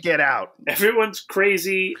 way to get out. Everyone's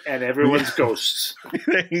crazy, and everyone's ghosts.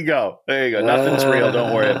 There you go. Nothing's real.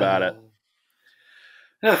 Don't worry about it.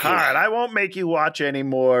 Okay. All right. I won't make you watch any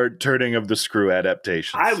more Turning of the Screw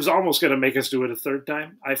adaptations. I was almost going to make us do it a third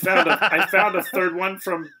time. I found a third one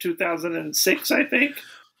from 2006, I think.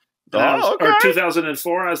 Okay. Or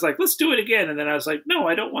 2004. I was like, let's do it again. And then I was like, no,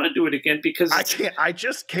 I don't want to do it again because I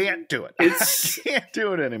just can't do it. I can't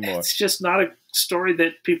do it anymore. It's just not a story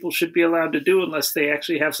that people should be allowed to do unless they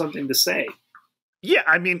actually have something to say. Yeah,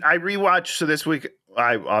 I mean, I rewatched. So this week,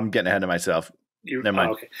 I'm getting ahead of myself. Never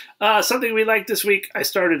mind. Okay. Something we liked this week. I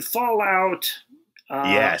started Fallout.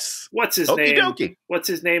 Yes. What's his Okie name? dokie. What's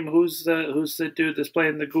his name? Who's the dude that's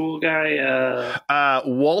playing the ghoul guy?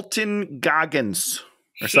 Walton Goggins.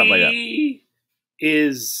 Or something like that. He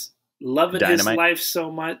is loving his life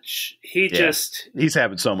so much. He's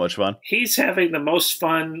having so much fun. He's having the most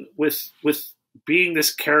fun with being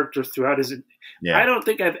this character throughout his. Yeah. I don't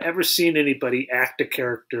think I've ever seen anybody act a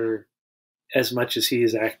character as much as he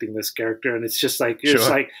is acting this character, and it's just like it's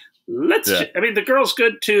like let's. Yeah. I mean, the girl's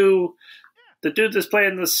good too. The dude that's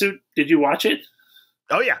playing the suit. Did you watch it?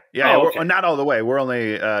 Oh yeah. Okay. We're not all the way. We're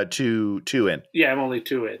only two in. Yeah, I'm only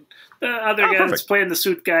 2 in. The other guy that's playing the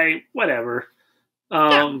suit guy, whatever.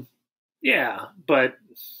 Yeah, but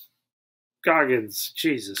Goggins,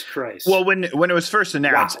 Jesus Christ. Well, when it was first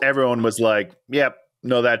announced, everyone was like, "Yep,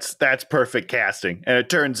 no, that's perfect casting," and it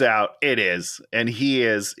turns out it is, and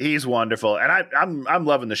he's wonderful, and I'm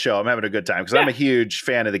loving the show. I'm having a good time because I'm a huge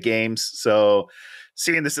fan of the games. So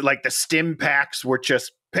seeing this, like the stim packs were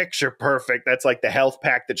just picture perfect. That's like the health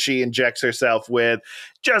pack that she injects herself with.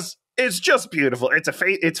 It's just beautiful.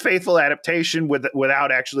 It's faithful adaptation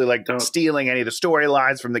without actually stealing any of the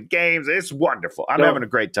storylines from the games. It's wonderful. I'm having a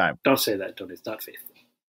great time. Don't say that, Tony. It's not faithful.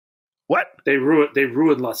 What? They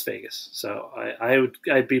ruined Las Vegas. So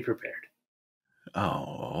I'd be prepared.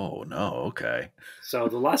 Oh no. Okay. So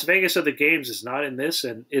the Las Vegas of the games is not in this,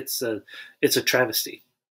 and it's a travesty.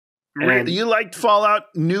 Really? You liked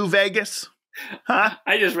Fallout New Vegas? Huh?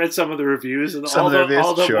 I just read some of the reviews, and all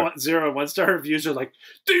the 0 and 1 star reviews are like,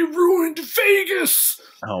 they ruined Vegas.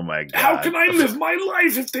 Oh my god! How can I live my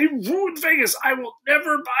life if they ruined Vegas? I will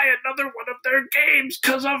never buy another one of their games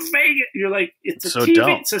because of Vegas. You're like, it's a TV. Dumb.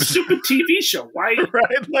 It's a stupid TV show. Why?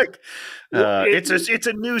 Right? Like, it's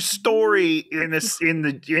a new story in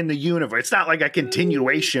the universe. It's not like a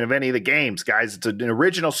continuation of any of the games, guys. It's an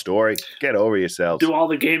original story. Get over yourselves. Do all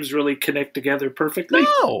the games really connect together perfectly?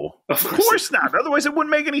 No, of course not. Otherwise, it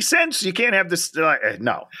wouldn't make any sense. You can't have this.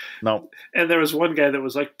 No. And there was one guy that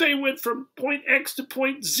was like, they went from point X to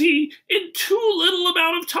point Z in too little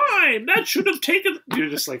amount of time. That should have taken. You're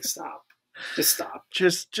just like, stop. Just stop.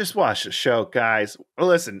 Just watch the show, guys.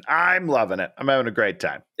 Listen, I'm loving it. I'm having a great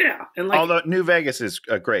time. Yeah, and although New Vegas is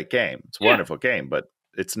a great game, it's a wonderful game, but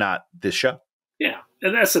it's not this show. Yeah,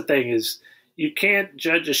 and that's the thing is you can't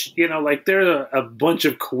judge there are a bunch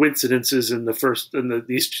of coincidences in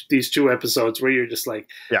these 2 episodes where you're just like,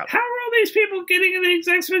 how are all these people getting in the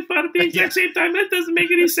exact same spot at the exact same time? That doesn't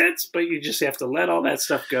make any sense. But you just have to let all that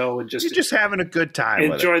stuff go and you're just having a good time.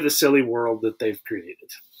 Enjoy the silly world that they've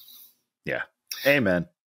created. Yeah. Amen.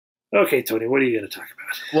 Okay, Tony, what are you going to talk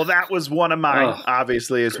about? Well, that was one of mine,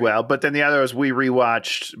 obviously, as well. But then the other was we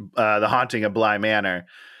rewatched The Haunting of Bly Manor.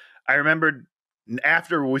 I remembered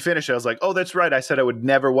after we finished, I was like, oh, that's right. I said I would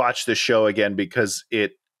never watch this show again because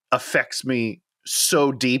it affects me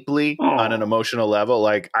so deeply on an emotional level.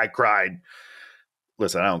 Like, I cried.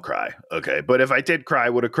 Listen, I don't cry. Okay. But if I did cry, I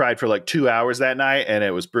would have cried for like 2 hours that night, and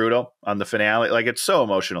it was brutal on the finale. Like, it's so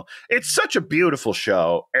emotional. It's such a beautiful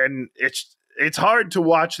show, and it's hard to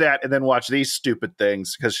watch that and then watch these stupid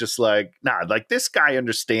things because just like, this guy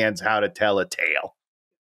understands how to tell a tale.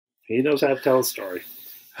 He knows how to tell a story.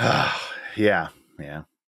 Yeah.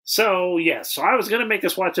 So I was going to make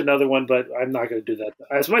us watch another one, but I'm not going to do that.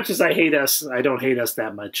 As much as I hate us, I don't hate us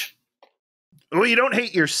that much. Well, you don't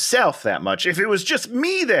hate yourself that much. If it was just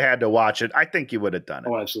me that had to watch it, I think you would have done it.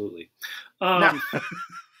 Oh, absolutely.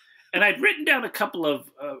 And I'd written down a couple of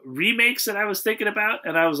remakes that I was thinking about,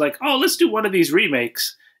 and I was like, oh, let's do one of these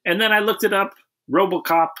remakes. And then I looked it up,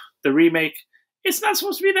 RoboCop, the remake, it's not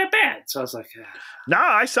supposed to be that bad. So I was like, No,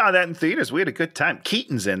 I saw that in theaters. We had a good time.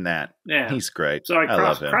 Keaton's in that. yeah. He's great. So I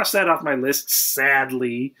love him. crossed that off my list,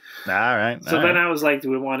 sadly. All right. So then I was like, do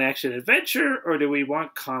we want action adventure or do we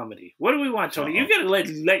want comedy? What do we want, Tony? You got to let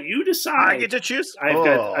you decide. I get to choose?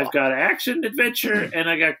 I've got action adventure and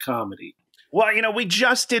I got comedy. Well, we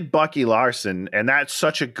just did Bucky Larson, and that's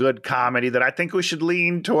such a good comedy that I think we should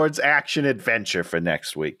lean towards action adventure for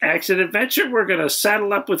next week. Action adventure, we're going to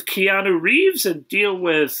saddle up with Keanu Reeves and deal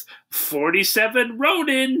with 47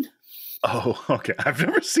 Ronin. Oh, okay. I've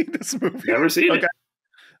never seen this movie. Never seen it.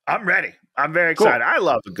 I'm ready. I'm very excited. Cool. I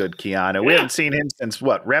love a good Keanu. We haven't seen him since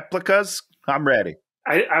what? Replicas? I'm ready.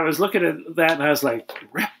 I was looking at that and I was like,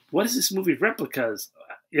 what is this movie, Replicas?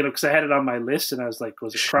 Because I had it on my list and I was like,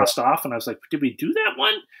 was it crossed off? And I was like, did we do that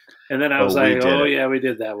one? And then I was yeah, we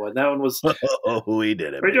did that one. That one was. We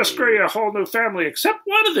did it. We just grew a whole new family, except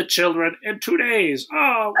one of the children in 2 days.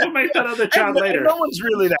 Oh, we'll make that other child later. No one's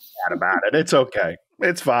really that bad about it. It's okay.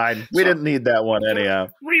 It's fine. We didn't need that one anyhow.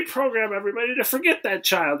 Reprogram everybody to forget that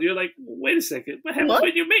child. You're like, wait a second. What happened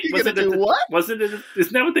when you make? What? Wasn't it?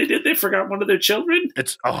 Isn't that what they did? They forgot one of their children?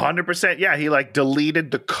 It's 100%. Yeah, he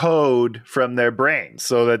deleted the code from their brains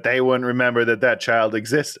so that they wouldn't remember that child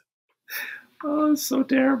existed. Oh, it's so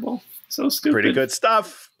terrible. So stupid. Pretty good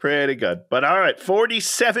stuff. Pretty good. But all right,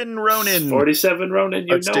 47 Ronin. 47 Ronin.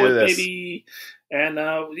 Let's do it, this. baby. And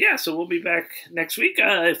so we'll be back next week.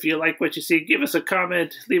 If you like what you see, give us a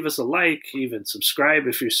comment, leave us a like, even subscribe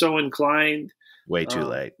if you're so inclined. Way too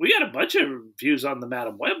late. We got a bunch of reviews on the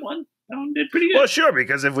Madam Web one. That one did pretty good. Well, sure,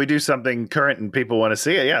 because if we do something current and people want to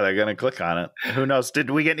see it, yeah, they're going to click on it. Who knows? Did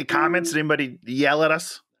we get any comments? Did anybody yell at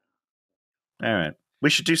us? All right. We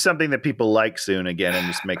should do something that people like soon again and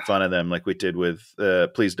just make fun of them like we did with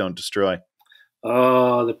Please Don't Destroy.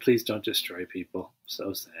 Oh, the Please Don't Destroy people.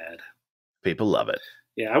 So sad. People love it.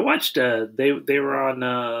 Yeah, I watched, they were on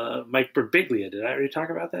Mike Birbiglia. Did I already talk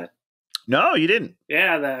about that? No, you didn't.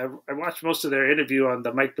 Yeah, I watched most of their interview on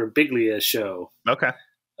the Mike Birbiglia show. Okay.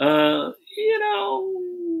 They're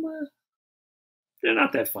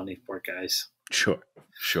not that funny, poor guys. Sure.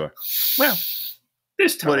 Well,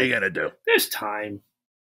 there's time. What are you going to do? There's time.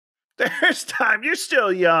 There's time. You're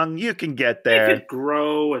still young. You can get there. They could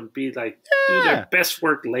grow and be do their best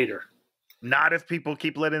work later. Not if people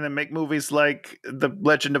keep letting them make movies like The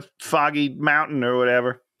Legend of Foggy Mountain or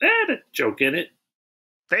whatever. They had a joke in it.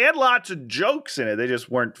 They had lots of jokes in it. They just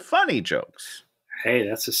weren't funny jokes. Hey,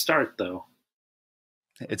 that's a start, though.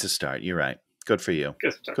 It's a start. You're right. Good for you.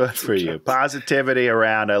 Good for you. Positivity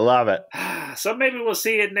around. I love it. So maybe we'll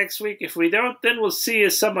see you next week. If we don't, then we'll see you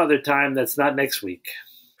some other time that's not next week.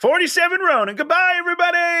 47 Ronin. Goodbye,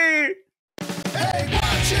 everybody. Hey,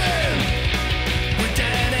 watch it!